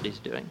think that's what he's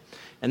doing.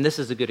 And this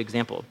is a good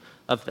example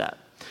of that.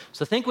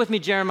 So think with me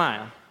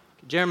Jeremiah.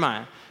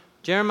 Jeremiah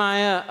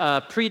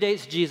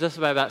predates Jesus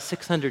by about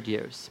 600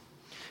 years.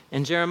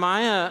 And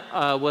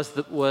Jeremiah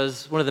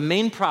was one of the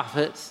main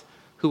prophets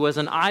who was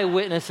an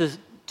eyewitness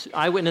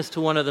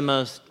to one of the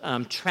most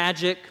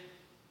tragic,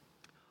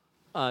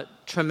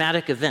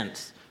 traumatic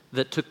events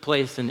that took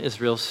place in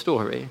Israel's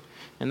story.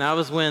 And that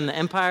was when the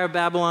Empire of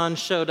Babylon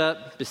showed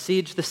up,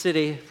 besieged the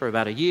city for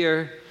about a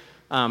year,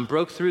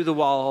 broke through the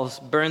walls,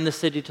 burned the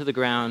city to the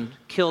ground,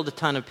 killed a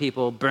ton of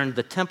people, burned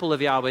the temple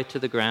of Yahweh to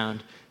the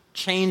ground,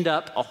 chained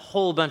up a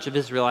whole bunch of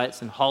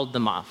Israelites and hauled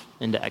them off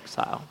into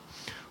exile.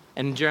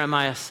 And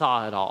Jeremiah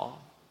saw it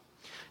all.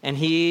 And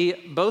he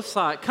both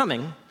saw it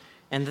coming,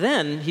 and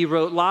then he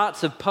wrote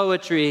lots of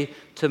poetry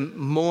to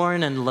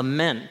mourn and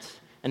lament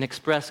and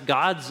express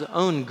God's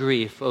own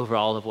grief over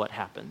all of what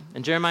happened.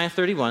 And Jeremiah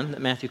 31,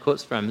 that Matthew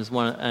quotes from, is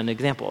an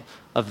example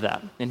of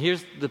that. And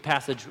here's the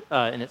passage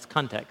in its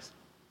context.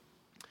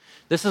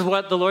 This is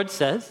what the Lord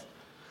says.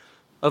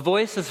 A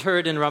voice is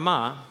heard in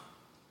Ramah,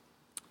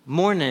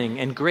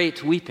 mourning and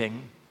great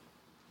weeping.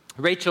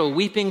 Rachel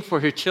weeping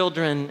for her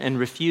children and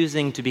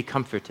refusing to be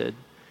comforted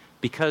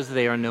because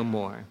they are no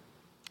more.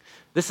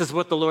 This is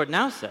what the Lord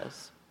now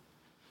says.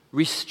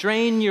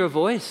 Restrain your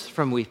voice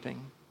from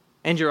weeping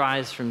and your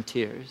eyes from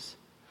tears,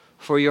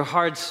 for your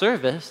hard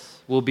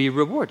service will be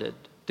rewarded,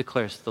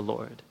 declares the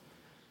Lord.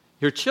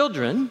 Your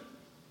children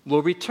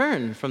will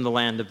return from the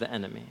land of the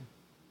enemy.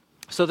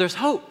 So there's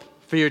hope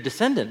for your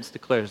descendants,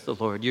 declares the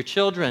Lord. Your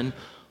children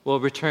will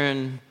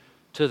return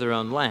to their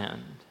own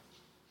land.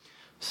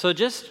 So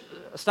just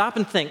stop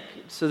and think.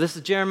 So this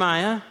is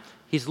Jeremiah.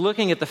 He's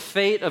looking at the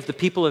fate of the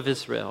people of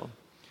Israel.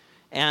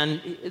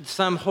 And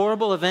some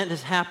horrible event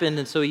has happened,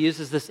 and so he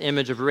uses this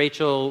image of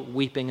Rachel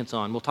weeping and so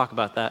on. We'll talk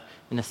about that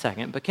in a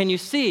second. But can you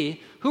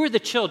see, who are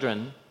the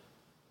children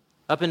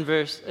up in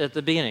verse at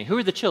the beginning? Who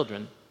are the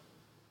children?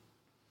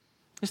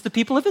 It's the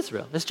people of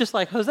Israel. It's just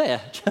like Hosea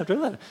chapter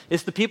 11.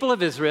 It's the people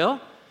of Israel,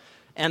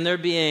 and they're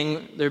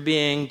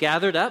being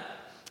gathered up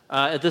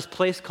at this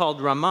place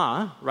called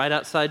Ramah, right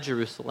outside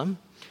Jerusalem.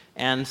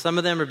 And some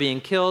of them are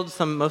being killed,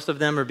 most of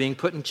them are being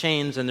put in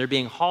chains, and they're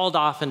being hauled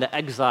off into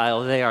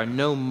exile. They are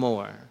no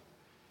more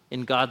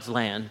in God's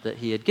land that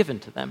he had given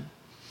to them.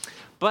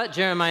 But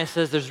Jeremiah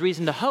says there's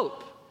reason to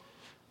hope,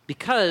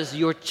 because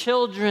your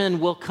children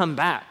will come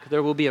back.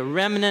 There will be a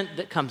remnant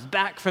that comes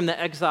back from the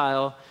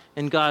exile,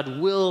 and God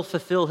will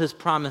fulfill his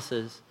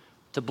promises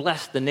to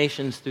bless the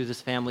nations through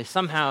this family.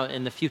 Somehow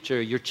in the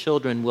future, your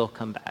children will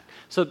come back.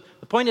 So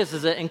the point is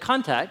that in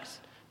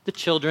context, the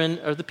children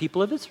are the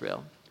people of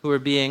Israel who are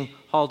being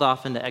hauled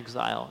off into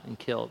exile and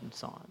killed and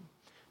so on.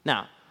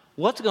 Now,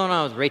 what's going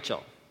on with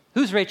Rachel?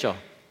 Who's Rachel?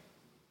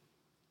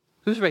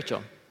 Who's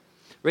Rachel?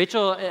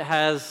 Rachel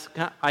has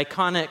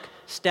iconic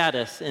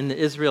status in the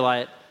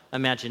Israelite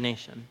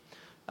imagination.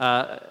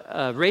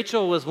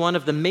 Rachel was one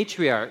of the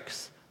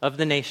matriarchs of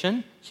the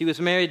nation. She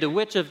was married to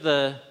which of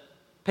the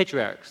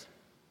patriarchs?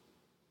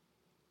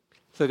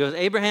 So it goes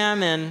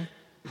Abraham and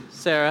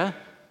Sarah,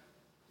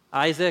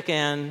 Isaac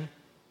and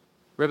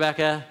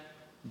Rebekah,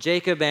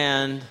 Jacob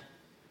and,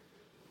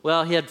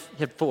 well, he had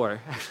four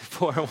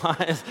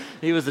wives.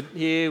 He was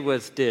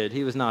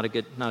not a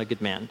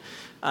good man,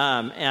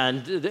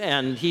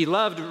 and he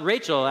loved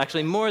Rachel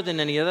actually more than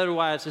any other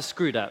wives. Is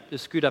screwed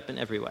up in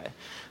every way,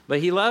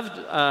 but he loved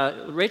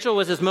Rachel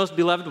was his most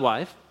beloved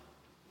wife,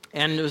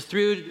 and it was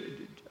through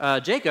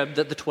Jacob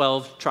that the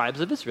 12 tribes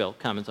of Israel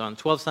come and so on.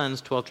 12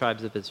 sons, 12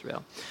 tribes of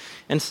Israel,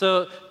 and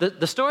so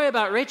the story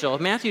about Rachel,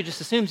 Matthew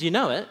just assumes you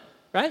know it,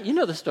 right? You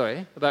know the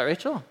story about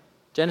Rachel.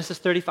 Genesis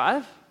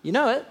 35, you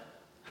know it.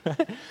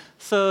 Right?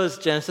 So is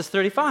Genesis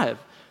 35.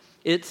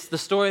 It's the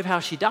story of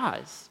how she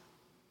dies.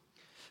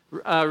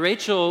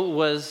 Rachel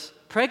was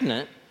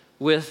pregnant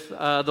with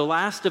the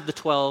last of the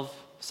 12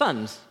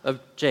 sons of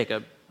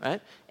Jacob,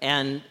 right?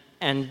 And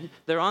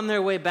they're on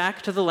their way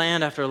back to the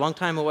land after a long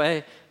time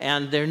away,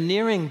 and they're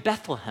nearing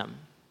Bethlehem.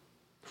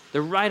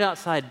 They're right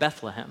outside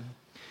Bethlehem.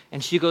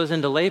 And she goes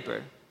into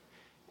labor.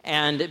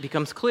 And it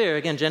becomes clear,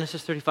 again,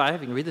 Genesis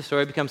 35, you can read the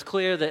story, it becomes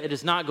clear that it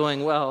is not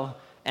going well,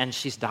 and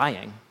she's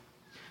dying.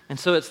 And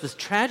so it's this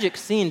tragic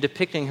scene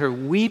depicting her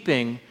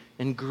weeping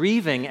and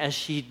grieving as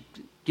she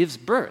gives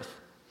birth.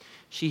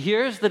 She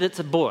hears that it's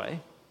a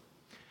boy,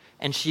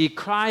 and she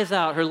cries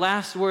out, her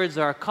last words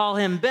are, "Call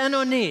him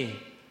Ben-Oni,"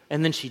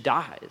 and then she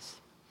dies.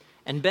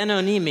 And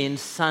Ben-Oni means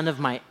son of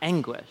my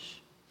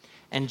anguish.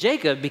 And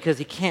Jacob, because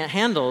he can't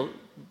handle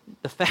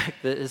the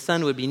fact that his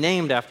son would be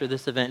named after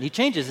this event, he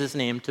changes his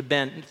name to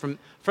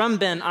from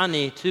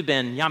Ben-Ani to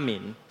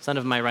Ben-Yamin, son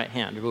of my right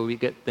hand, where we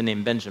get the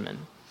name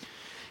Benjamin.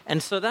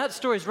 And so that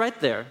story's right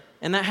there,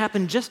 and that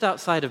happened just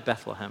outside of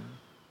Bethlehem.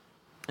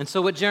 And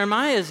so what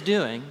Jeremiah is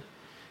doing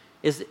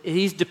is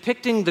he's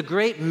depicting the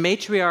great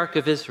matriarch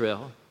of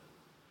Israel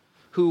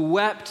who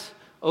wept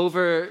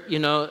over,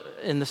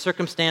 in the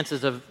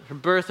circumstances of her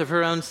birth of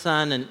her own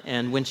son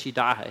and when she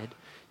died.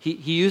 He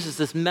uses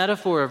this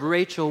metaphor of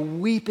Rachel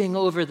weeping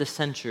over the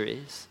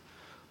centuries,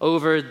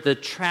 over the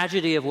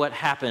tragedy of what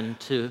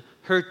happened to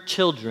her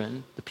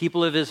children, the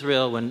people of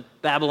Israel, when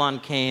Babylon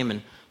came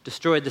and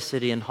destroyed the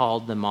city and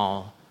hauled them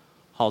all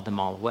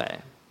away,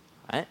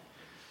 right?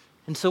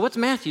 And so what's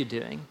Matthew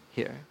doing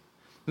here?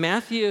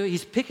 Matthew,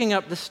 he's picking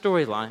up the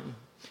storyline.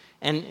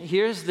 And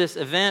here's this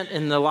event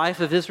in the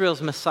life of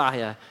Israel's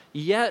Messiah.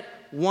 Yet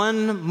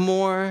one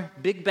more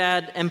big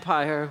bad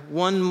empire,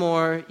 one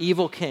more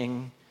evil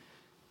king,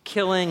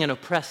 killing and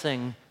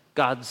oppressing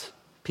God's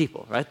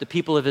people, right? The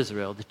people of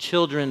Israel, the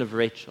children of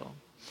Rachel.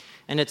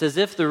 And it's as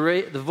if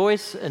the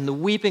voice and the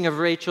weeping of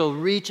Rachel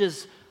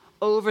reaches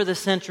over the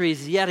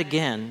centuries yet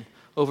again,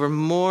 over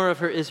more of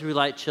her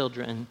Israelite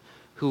children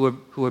who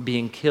were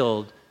being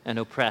killed and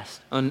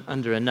oppressed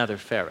under another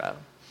Pharaoh.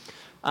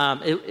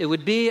 It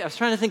would be, I was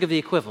trying to think of the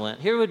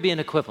equivalent. Here would be an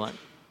equivalent.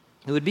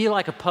 It would be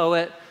like a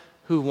poet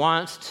who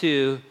wants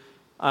to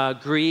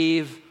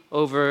grieve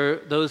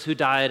over those who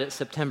died at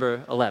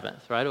September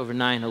 11th, right, over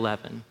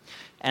 9/11.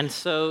 And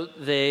so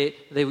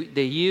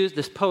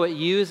this poet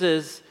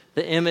uses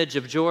the image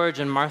of George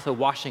and Martha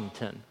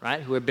Washington,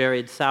 right, who were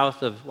buried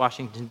south of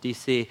Washington,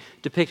 D.C.,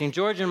 depicting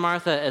George and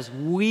Martha as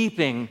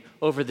weeping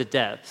over the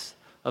deaths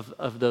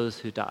of those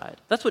who died.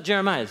 That's what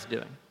Jeremiah is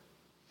doing.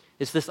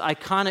 It's this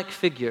iconic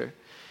figure.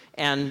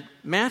 And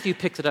Matthew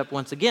picks it up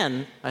once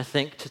again, I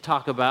think, to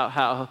talk about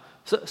how...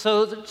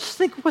 So just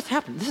think what's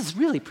happened. This is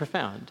really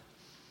profound.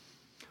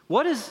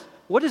 What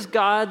is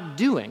God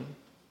doing?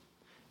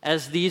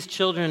 as these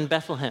children in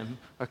Bethlehem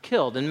are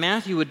killed. And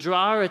Matthew would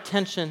draw our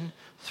attention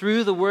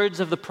through the words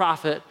of the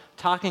prophet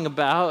talking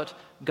about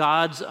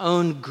God's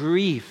own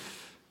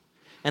grief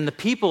and the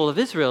people of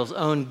Israel's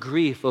own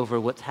grief over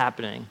what's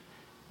happening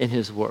in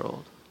his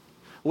world.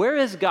 Where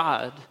is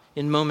God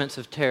in moments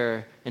of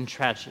terror and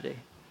tragedy?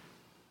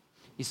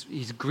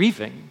 He's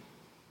grieving.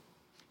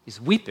 He's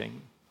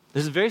weeping.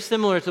 This is very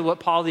similar to what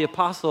Paul the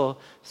Apostle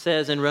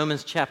says in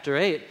Romans chapter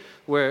 8,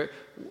 where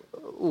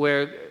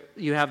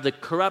you have the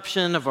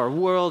corruption of our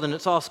world and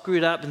it's all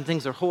screwed up and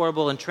things are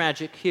horrible and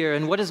tragic here.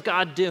 And what is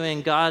God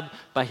doing? God,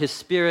 by his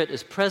Spirit,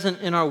 is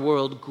present in our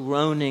world,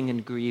 groaning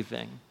and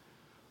grieving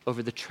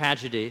over the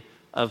tragedy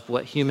of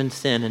what human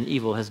sin and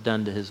evil has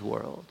done to his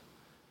world.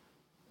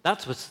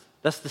 That's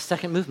the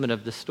second movement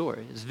of this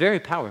story. It's very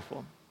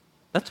powerful.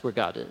 That's where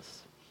God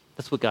is.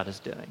 That's what God is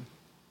doing.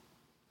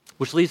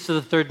 Which leads to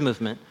the third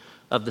movement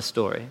of the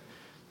story.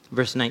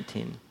 Verse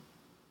 19.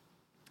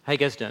 How you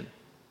guys doing?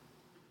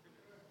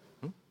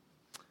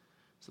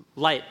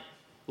 Light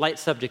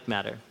subject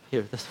matter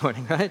here this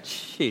morning, right?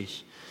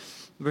 Sheesh.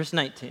 Verse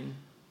 19.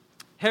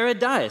 Herod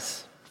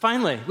dies.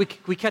 Finally,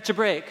 we catch a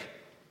break.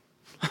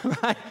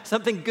 Right?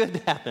 Something good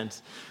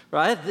happens,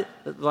 right?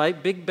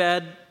 Like big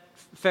bad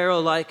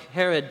Pharaoh-like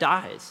Herod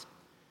dies.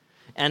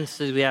 And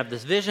so we have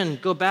this vision,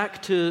 go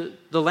back to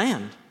the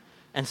land.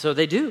 And so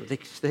they do.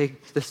 They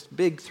this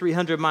big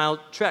 300-mile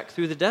trek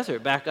through the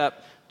desert back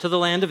up to the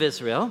land of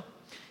Israel.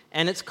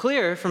 And it's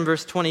clear from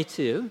verse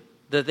 22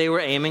 that they were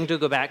aiming to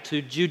go back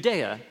to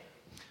Judea.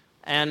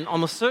 And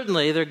almost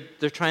certainly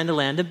they're trying to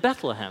land in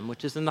Bethlehem,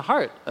 which is in the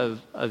heart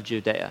of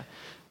Judea.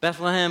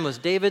 Bethlehem was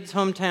David's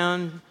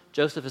hometown.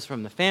 Joseph is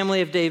from the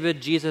family of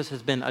David. Jesus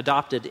has been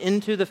adopted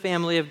into the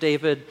family of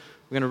David.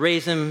 We're going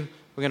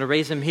to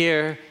raise him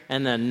here.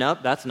 And then, nope,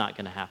 that's not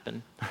going to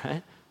happen,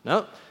 right?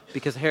 Nope,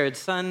 because Herod's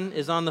son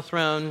is on the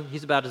throne.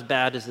 He's about as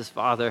bad as his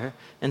father.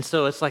 And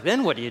so it's like,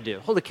 then what do?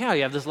 Holy cow,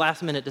 you have this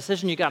last-minute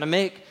decision you got to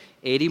make.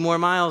 80 more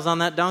miles on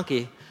that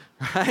donkey,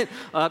 right?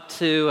 Up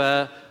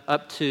to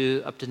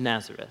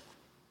Nazareth.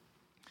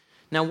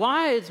 Now,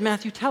 why does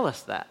Matthew tell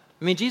us that?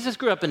 I mean, Jesus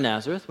grew up in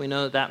Nazareth. We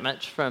know that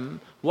much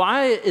from...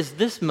 Why is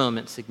this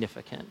moment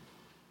significant?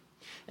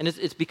 And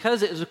it's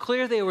because it was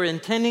clear they were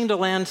intending to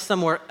land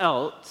somewhere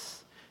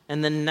else,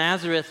 and then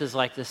Nazareth is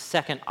like the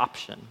second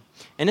option.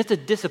 And it's a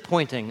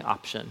disappointing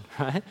option,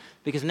 right?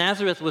 Because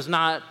Nazareth was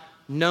not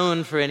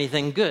known for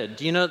anything good.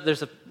 Do you know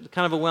there's a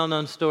kind of a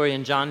well-known story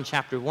in John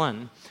chapter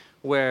 1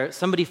 where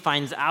somebody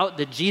finds out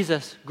that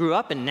Jesus grew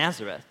up in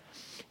Nazareth.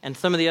 And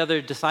some of the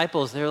other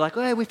disciples, they're like,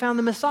 hey, we found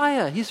the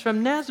Messiah. He's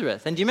from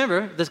Nazareth. And do you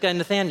remember this guy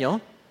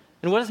Nathanael?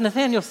 And what does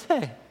Nathanael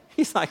say?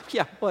 He's like,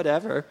 yeah,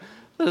 whatever.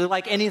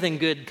 Like anything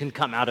good can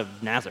come out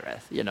of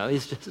Nazareth. You know,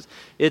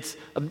 it's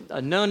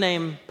a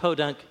no-name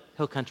podunk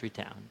hill country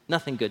town.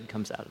 Nothing good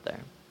comes out of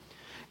there.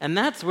 And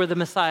that's where the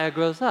Messiah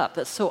grows up.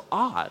 That's so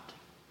odd.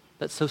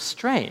 That's so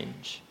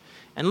strange.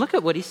 And look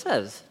at what he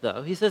says,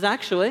 though. He says,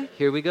 actually,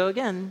 here we go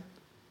again.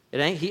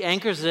 He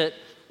anchors it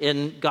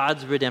in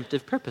God's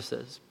redemptive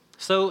purposes.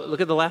 So look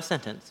at the last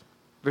sentence,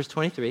 verse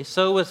 23.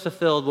 So was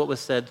fulfilled what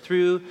was said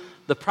through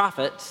the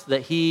prophets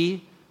that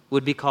he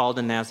would be called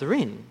a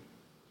Nazarene.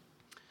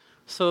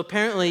 So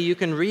apparently you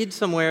can read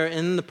somewhere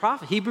in the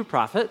Hebrew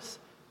prophets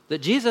that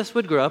Jesus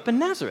would grow up in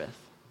Nazareth.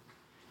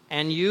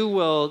 And you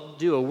will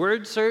do a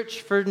word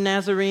search for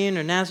Nazarene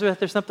or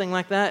Nazareth or something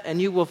like that,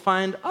 and you will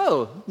find,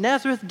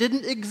 Nazareth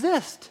didn't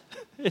exist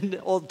in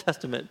the Old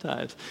Testament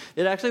times.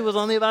 It actually was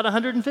only about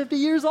 150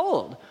 years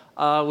old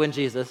when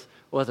Jesus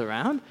was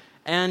around.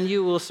 And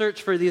you will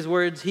search for these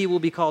words, he will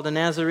be called a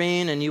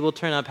Nazarene, and you will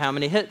turn up how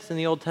many hits in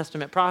the Old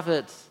Testament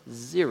prophets?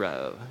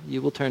 0.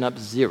 You will turn up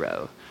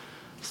 0.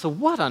 So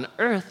what on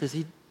earth is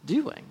he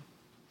doing?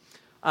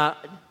 I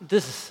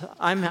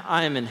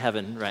am in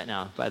heaven right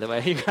now, by the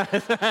way, you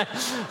guys.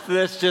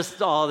 That's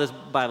just all this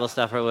Bible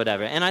stuff or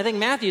whatever. And I think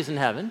Matthew's in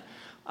heaven.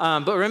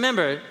 But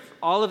remember,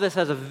 all of this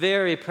has a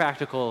very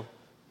practical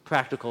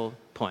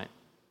point.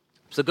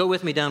 So go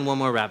with me down one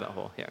more rabbit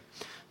hole here.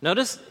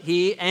 Notice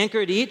he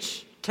anchored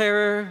each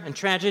terror and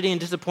tragedy and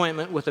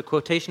disappointment with a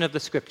quotation of the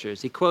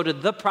scriptures. He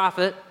quoted the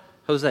prophet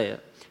Hosea.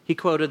 He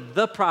quoted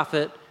the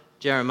prophet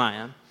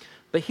Jeremiah.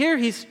 But here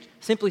he's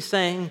simply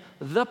saying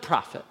the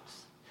prophets.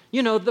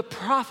 You know, the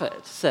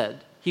prophet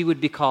said he would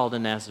be called a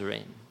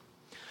Nazarene.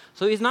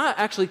 So he's not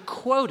actually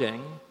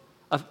quoting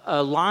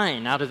a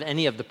line out of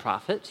any of the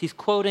prophets. He's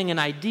quoting an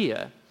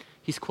idea.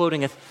 He's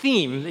quoting a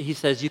theme that he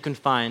says you can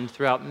find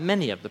throughout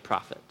many of the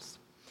prophets.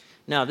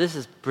 Now, this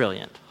is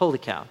brilliant. Holy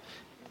cow.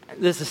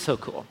 This is so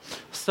cool.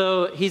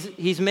 So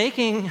he's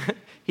making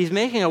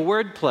a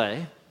word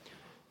play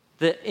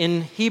that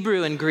in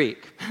Hebrew and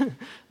Greek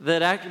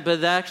that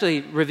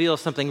actually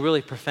reveals something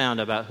really profound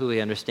about who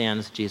he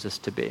understands Jesus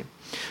to be.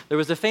 There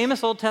was a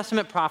famous Old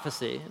Testament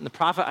prophecy in the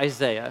prophet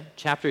Isaiah,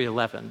 chapter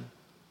 11,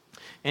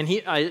 and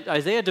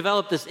Isaiah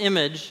developed this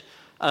image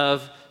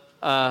of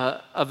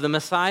the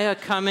Messiah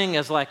coming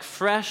as like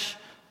fresh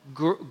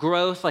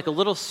growth, like a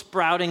little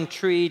sprouting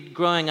tree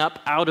growing up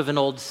out of an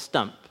old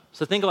stump.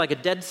 So think of like a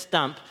dead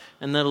stump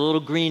and then a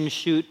little green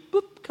shoot,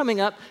 boop, coming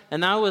up.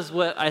 And that was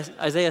what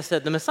Isaiah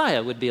said the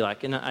Messiah would be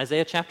like. In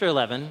Isaiah chapter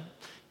 11,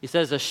 he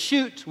says, a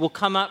shoot will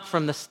come up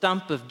from the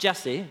stump of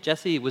Jesse.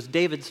 Jesse was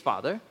David's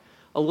father.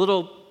 A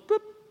little,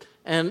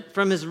 and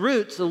from his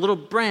roots, a little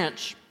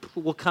branch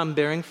will come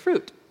bearing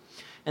fruit.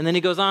 And then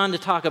he goes on to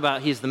talk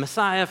about he's the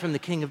Messiah from the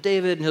King of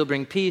David, and he'll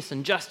bring peace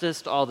and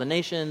justice to all the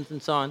nations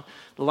and so on.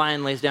 The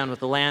lion lays down with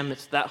the lamb.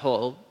 It's that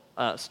whole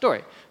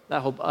story,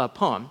 that whole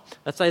poem.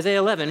 That's Isaiah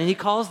 11. And he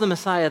calls the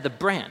Messiah the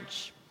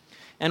branch.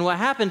 And what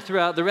happened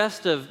throughout the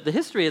rest of the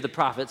history of the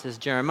prophets is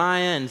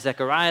Jeremiah and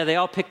Zechariah, they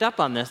all picked up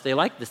on this. They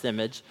liked this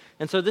image.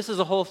 And so this is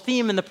a whole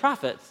theme in the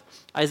prophets.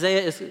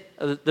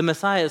 The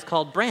Messiah is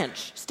called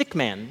branch, stick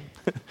man.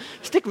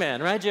 Stick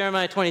man, right?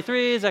 Jeremiah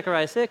 23,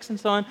 Zechariah 6, and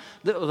so on.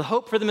 The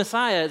hope for the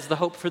Messiah is the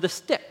hope for the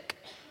stick,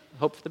 the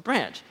hope for the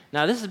branch.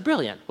 Now, this is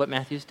brilliant, what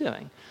Matthew's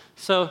doing.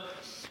 So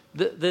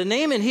the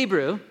name in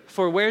Hebrew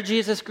for where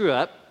Jesus grew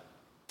up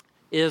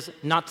is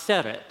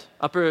Natseret,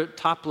 upper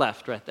top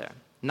left right there,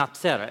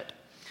 Natseret.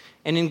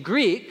 And in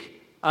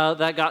Greek,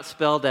 that got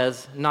spelled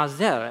as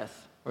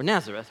Nazareth, or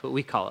Nazareth, what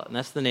we call it, and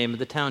that's the name of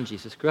the town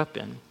Jesus grew up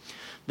in.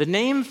 The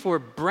name for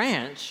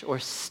branch or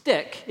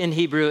stick in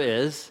Hebrew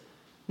is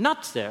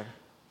Natzer,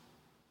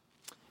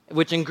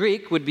 which in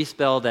Greek would be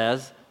spelled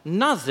as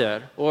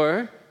Nazir,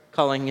 or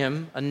calling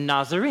him a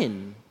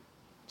Nazarene.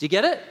 Do you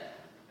get it?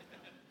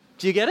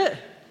 Do you get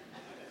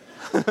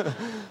it?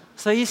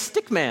 So he's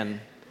stick man.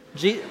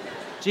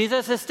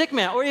 Jesus is stick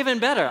man, or even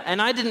better,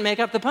 and I didn't make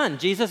up the pun.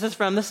 Jesus is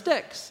from the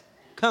sticks.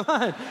 Come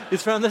on,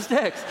 he's from the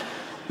sticks.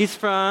 He's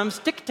from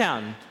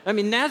Sticktown. I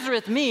mean,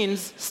 Nazareth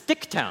means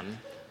Sticktown.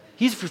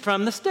 He's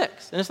from the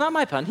sticks. And it's not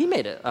my pun. He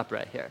made it up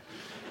right here.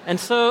 And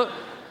so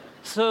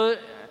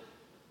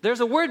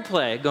there's a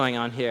wordplay going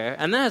on here,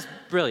 and that's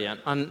brilliant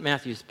on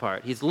Matthew's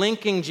part. He's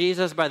linking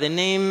Jesus by the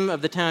name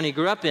of the town he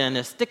grew up in,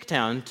 as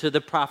Sticktown, to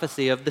the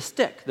prophecy of the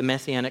stick, the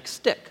messianic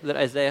stick that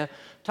Isaiah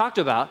talked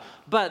about.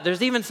 But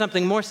there's even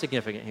something more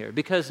significant here,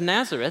 because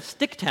Nazareth,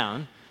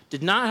 Sticktown,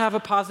 did not have a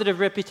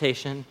positive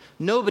reputation.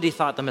 Nobody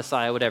thought the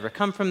Messiah would ever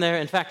come from there.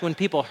 In fact, when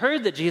people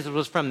heard that Jesus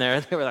was from there,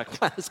 they were like,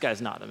 well, this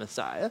guy's not a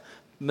Messiah.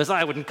 The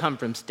Messiah wouldn't come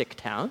from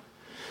Sticktown.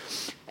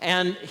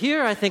 And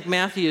here I think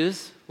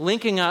Matthew's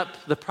linking up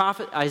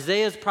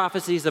Isaiah's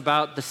prophecies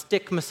about the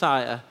stick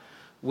Messiah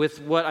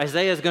with what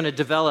Isaiah is going to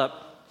develop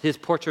his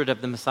portrait of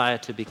the Messiah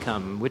to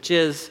become, which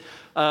is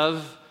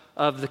of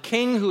the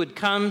king who would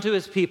come to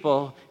his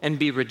people and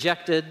be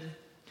rejected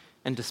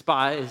and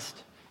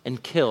despised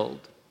and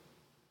killed,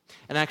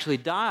 and actually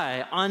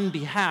die on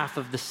behalf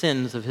of the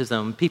sins of his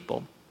own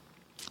people.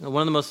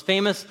 One of the most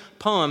famous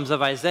poems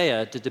of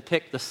Isaiah to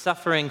depict the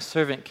suffering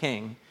servant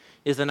king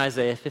is in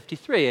Isaiah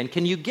 53. And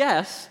can you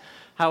guess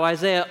how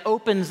Isaiah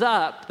opens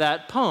up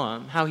that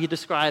poem, how he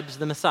describes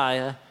the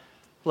Messiah?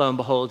 Lo and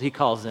behold, he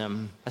calls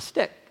him a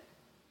stick.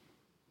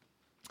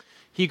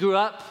 He grew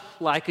up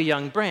like a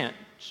young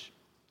branch,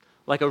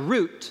 like a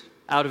root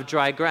out of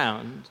dry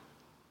ground.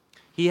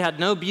 He had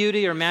no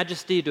beauty or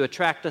majesty to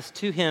attract us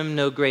to him,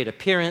 no great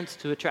appearance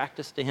to attract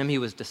us to him. He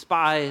was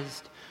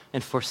despised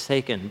and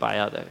forsaken by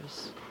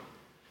others.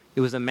 He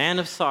was a man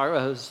of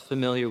sorrows,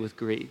 familiar with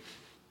grief.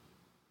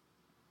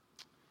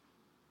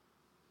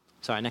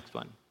 Sorry, next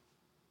one.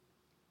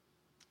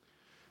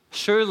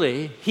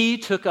 Surely he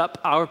took up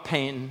our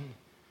pain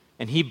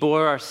and he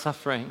bore our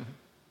suffering.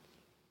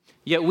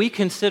 Yet we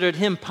considered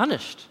him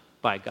punished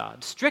by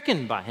God,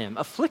 stricken by him,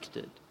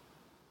 afflicted.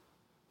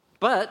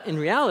 But in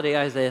reality,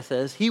 Isaiah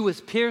says, he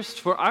was pierced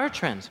for our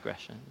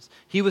transgressions.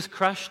 He was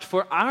crushed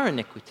for our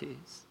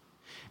iniquities.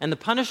 And the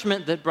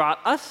punishment that brought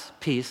us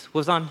peace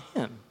was on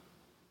him.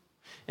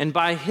 And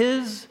by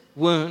his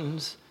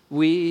wounds,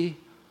 we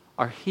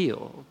are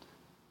healed.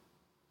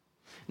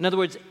 In other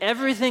words,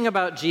 everything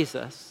about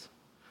Jesus,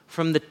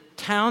 from the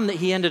town that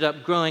he ended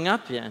up growing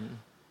up in,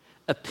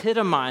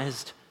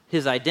 epitomized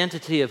his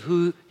identity of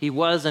who he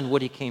was and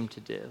what he came to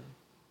do.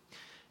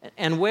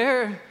 And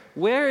where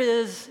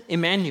is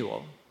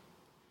Emmanuel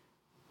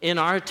in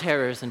our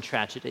terrors and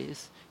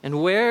tragedies?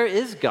 And where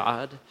is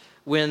God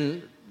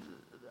when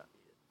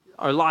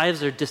our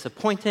lives are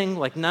disappointing,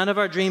 like none of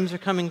our dreams are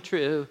coming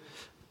true,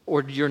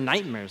 or your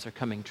nightmares are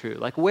coming true?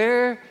 Like,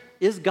 where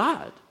is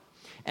God?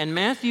 And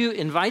Matthew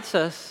invites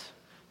us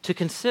to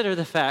consider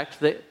the fact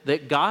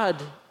that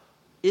God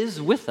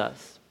is with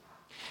us,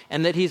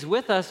 and that he's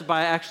with us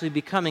by actually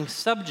becoming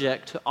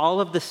subject to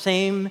all of the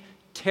same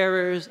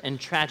terrors and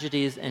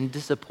tragedies and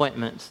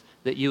disappointments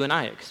that you and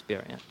I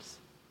experience.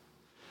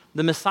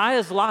 The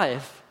Messiah's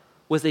life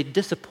was a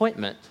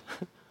disappointment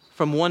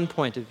from one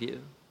point of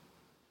view.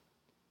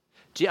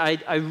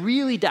 I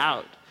really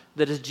doubt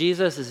that as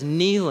Jesus is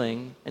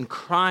kneeling and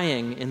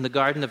crying in the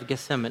Garden of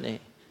Gethsemane,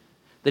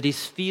 that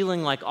he's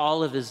feeling like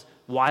all of his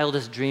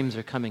wildest dreams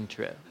are coming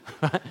true,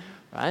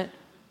 right?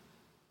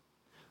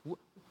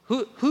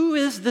 Who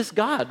is this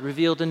God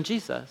revealed in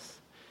Jesus?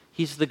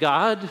 He's the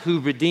God who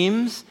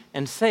redeems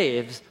and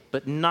saves,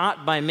 but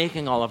not by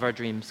making all of our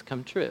dreams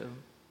come true.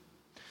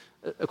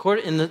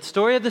 In the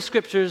story of the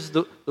Scriptures,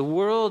 the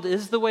world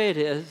is the way it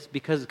is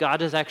because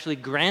God has actually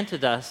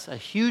granted us a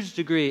huge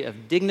degree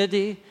of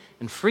dignity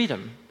and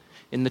freedom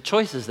in the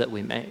choices that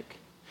we make.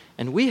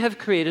 And we have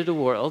created a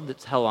world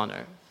that's hell on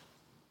earth.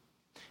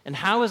 And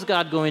how is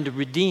God going to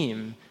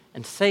redeem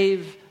and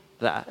save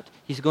that?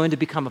 He's going to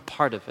become a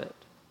part of it.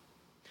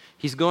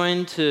 He's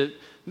going to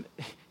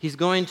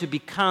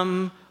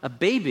become a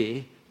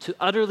baby to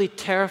utterly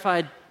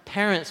terrified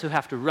parents who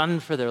have to run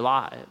for their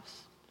lives.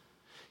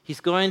 He's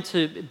going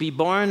to be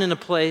born in a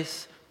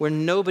place where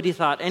nobody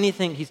thought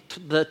anything. He's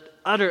the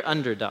utter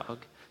underdog.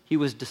 He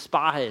was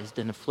despised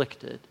and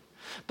afflicted.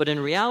 But in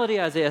reality,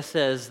 Isaiah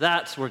says,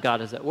 that's where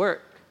God is at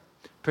work.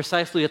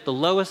 Precisely at the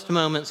lowest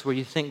moments where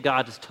you think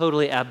God is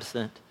totally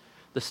absent,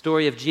 the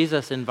story of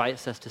Jesus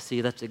invites us to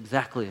see that's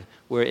exactly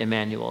where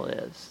Emmanuel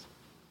is.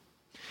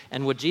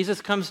 And what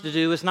Jesus comes to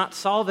do is not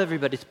solve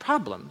everybody's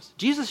problems.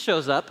 Jesus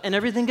shows up and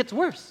everything gets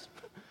worse.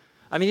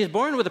 I mean, he's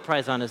born with a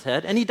price on his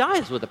head and he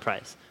dies with a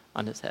price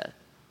on his head.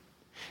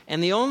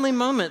 And the only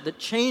moment that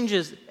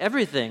changes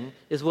everything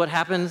is what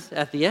happens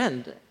at the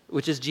end,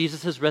 which is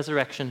Jesus'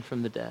 resurrection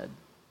from the dead.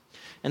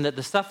 And that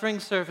the suffering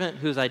servant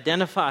who's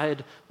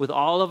identified with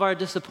all of our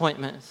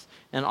disappointments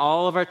and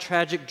all of our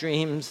tragic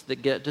dreams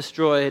that get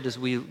destroyed as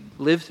we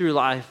live through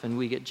life and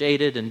we get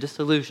jaded and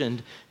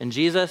disillusioned, and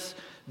Jesus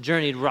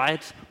journeyed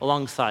right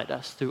alongside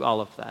us through all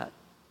of that.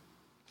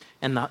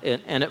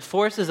 And it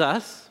forces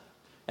us,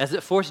 as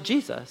it forced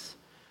Jesus,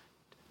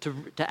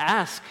 to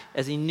ask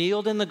as he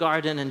kneeled in the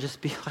garden and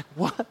just be like,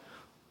 what?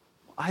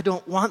 I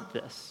don't want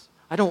this.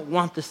 I don't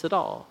want this at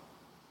all.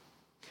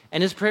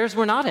 And his prayers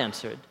were not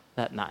answered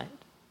that night.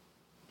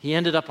 He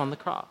ended up on the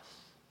cross.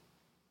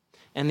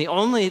 And the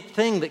only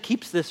thing that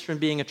keeps this from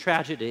being a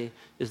tragedy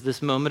is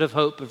this moment of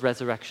hope of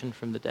resurrection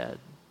from the dead.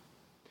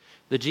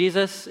 That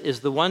Jesus is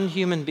the one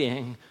human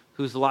being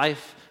whose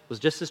life was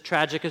just as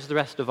tragic as the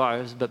rest of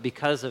ours, but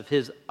because of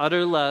his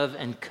utter love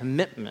and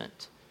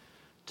commitment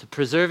to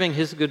preserving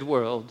his good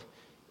world,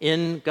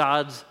 in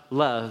God's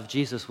love,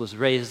 Jesus was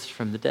raised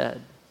from the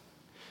dead.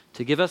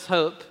 To give us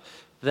hope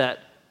that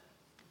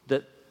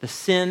the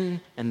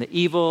sin and the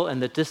evil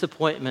and the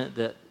disappointment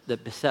that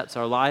besets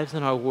our lives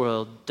and our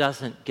world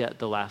doesn't get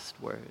the last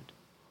word.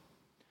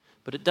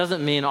 But it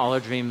doesn't mean all our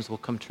dreams will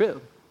come true.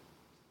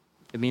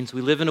 It means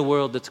we live in a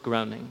world that's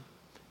groaning,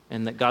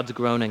 and that God's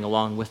groaning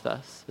along with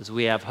us as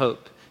we have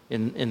hope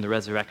in the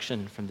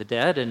resurrection from the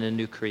dead and a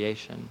new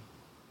creation.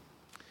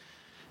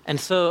 And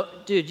so,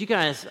 dude, you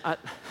guys,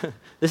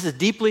 this is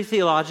deeply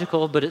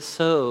theological, but it's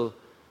so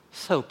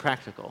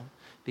practical.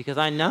 Because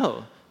I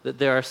know that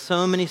there are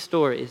so many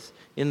stories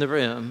in the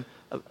room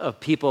of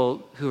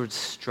people who are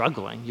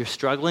struggling. You're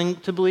struggling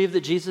to believe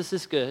that Jesus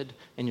is good,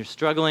 and you're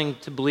struggling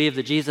to believe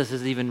that Jesus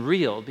is even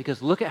real,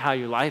 because look at how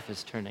your life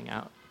is turning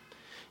out.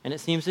 And it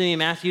seems to me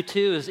Matthew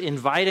 2 is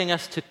inviting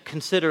us to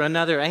consider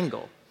another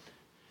angle,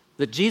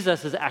 that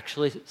Jesus is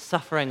actually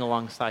suffering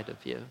alongside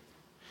of you.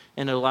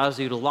 And it allows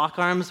you to lock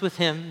arms with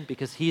him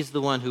because he's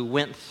the one who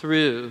went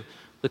through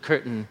the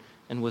curtain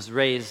and was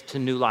raised to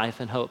new life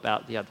and hope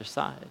out the other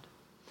side.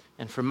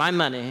 And for my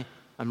money,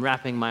 I'm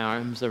wrapping my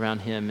arms around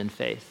him in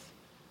faith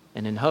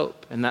and in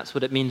hope. And that's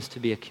what it means to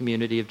be a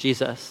community of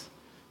Jesus,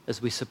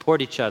 as we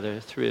support each other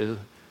through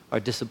our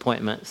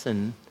disappointments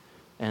and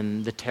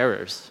the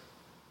terrors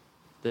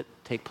that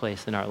take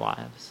place in our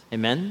lives.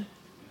 Amen?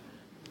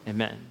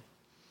 Amen.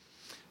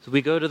 So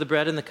we go to the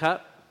bread and the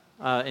cup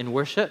in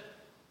worship.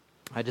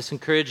 I just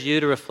encourage you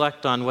to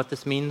reflect on what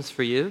this means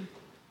for you,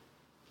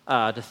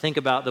 to think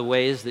about the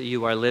ways that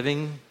you are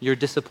living your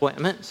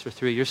disappointments or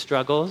through your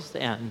struggles,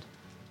 and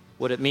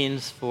what it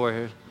means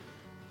for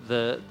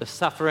the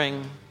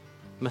suffering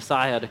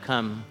Messiah to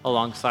come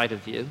alongside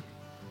of you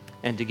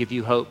and to give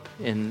you hope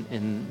in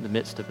the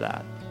midst of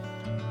that.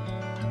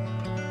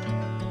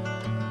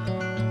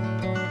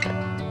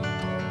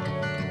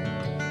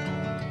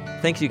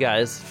 Thanks, you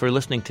guys, for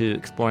listening to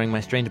Exploring My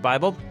Strange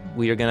Bible.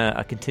 We are going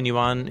to continue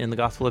on in the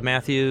Gospel of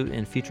Matthew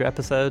in future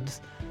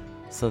episodes.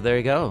 So there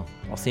you go.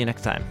 I'll see you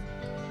next time.